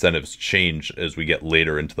 teams' incentives change as we get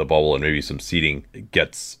later into the bubble and maybe some seeding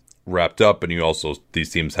gets wrapped up. And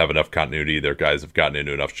these teams have enough continuity. Their guys have gotten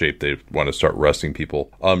into enough shape. They want to start resting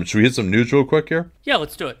people. Should we hit some news real quick here? Yeah,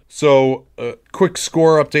 let's do it. So, quick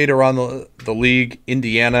score update around the league.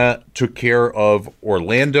 Indiana took care of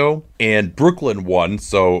Orlando, and Brooklyn won.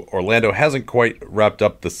 So Orlando hasn't quite wrapped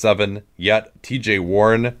up the 7 yet. TJ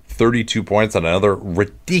Warren, 32 points on another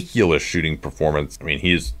ridiculous shooting performance. I mean,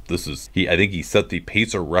 I think he set the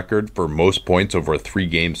Pacer record for most points over a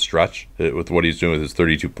 3-game stretch with what he's doing with his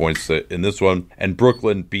 32 points in this one. And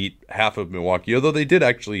Brooklyn beat half of Milwaukee, although they did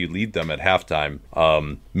actually lead them at halftime.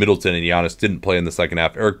 Middleton and Giannis didn't play in the second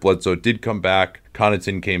half. Eric Bledsoe did come back.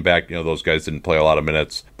 Connaughton came back. Those guys didn't play a lot of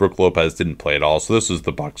minutes. Brook Lopez didn't play at all. So this is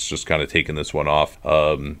the Bucks just kind of taking this one off.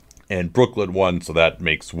 And Brooklyn won, so that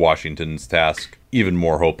makes Washington's task even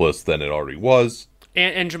more hopeless than it already was.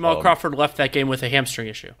 And Jamal Crawford left that game with a hamstring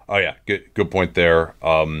issue. Oh, yeah. Good point there.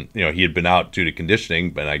 He had been out due to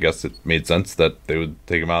conditioning, but I guess it made sense that they would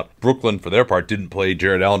take him out. Brooklyn, for their part, didn't play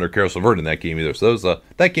Jared Allen or Karis LeVert in that game either. So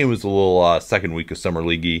that game was a little second week of Summer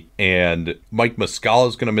League-y. And Mike Muscala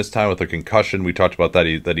is going to miss time with a concussion. We talked about that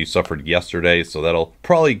he suffered yesterday, so that'll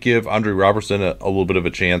probably give Andre Robertson a little bit of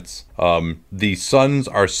a chance. The Suns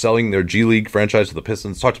are selling their G League franchise to the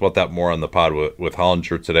Pistons. Talked about that more on the pod with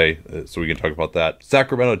Hollinger today, so we can talk about that.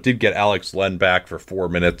 Sacramento did get Alex Len back for 4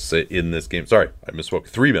 minutes in this game. Sorry, I misspoke.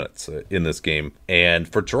 3 minutes in this game. And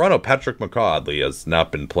for Toronto, Patrick McCaw, oddly, has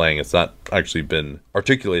not been playing. It's not actually been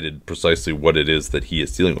articulated precisely what it is that he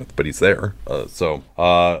is dealing with, but he's there.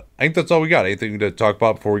 I think that's all we got. Anything to talk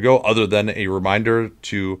about before we go, other than a reminder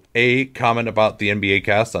to comment about the NBA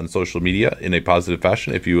cast on social media in a positive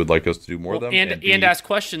fashion if you would like us to do more of them. And ask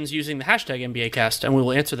questions using the hashtag NBA cast, and we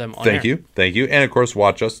will answer them on Thank you. And of course,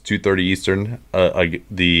 watch us 2:30 Eastern,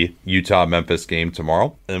 the Utah-Memphis game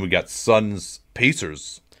tomorrow. And then we got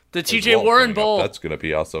Suns-Pacers. The TJ Warren Bowl. That's going to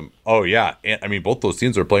be awesome. Oh, yeah. And I mean, both those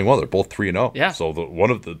teams are playing well. They're both 3-0. Yeah. So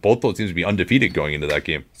both those teams will be undefeated going into that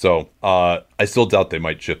game. So I still doubt they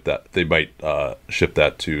might ship that. They might ship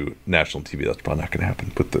that to national TV. That's probably not going to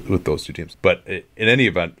happen with those two teams. But in any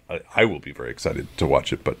event, I will be very excited to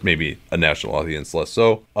watch it, but maybe a national audience less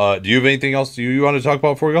so. Do you have anything else you want to talk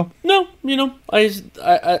about before we go? No.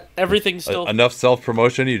 Everything's still... Enough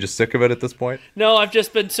self-promotion? You just sick of it at this point? No, I've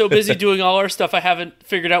just been so busy doing all our stuff, I haven't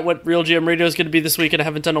figured out what Real GM Radio is going to be this week, and I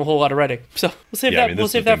haven't done a whole lot of writing. So we'll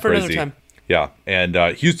save that for crazy. Another time. Yeah, and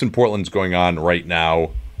Houston-Portland's going on right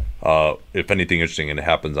now. If anything interesting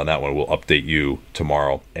happens on that one, we'll update you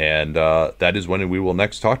tomorrow. And that is when we will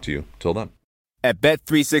next talk to you. Till then. At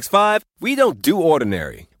Bet365, we don't do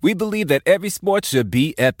ordinary. We believe that every sport should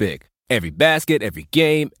be epic. Every basket, every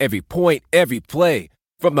game, every point, every play.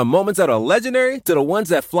 From the moments that are legendary to the ones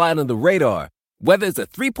that fly under the radar. Whether it's a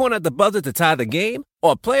 3-pointer at the buzzer to tie the game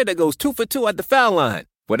or a player that goes 2 for 2 at the foul line.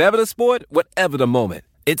 Whatever the sport, whatever the moment.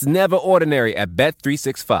 It's never ordinary at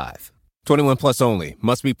Bet365. 21 plus only.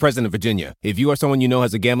 Must be present in Virginia. If you or someone you know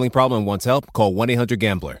has a gambling problem and wants help, call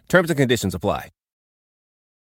 1-800-GAMBLER. Terms and conditions apply.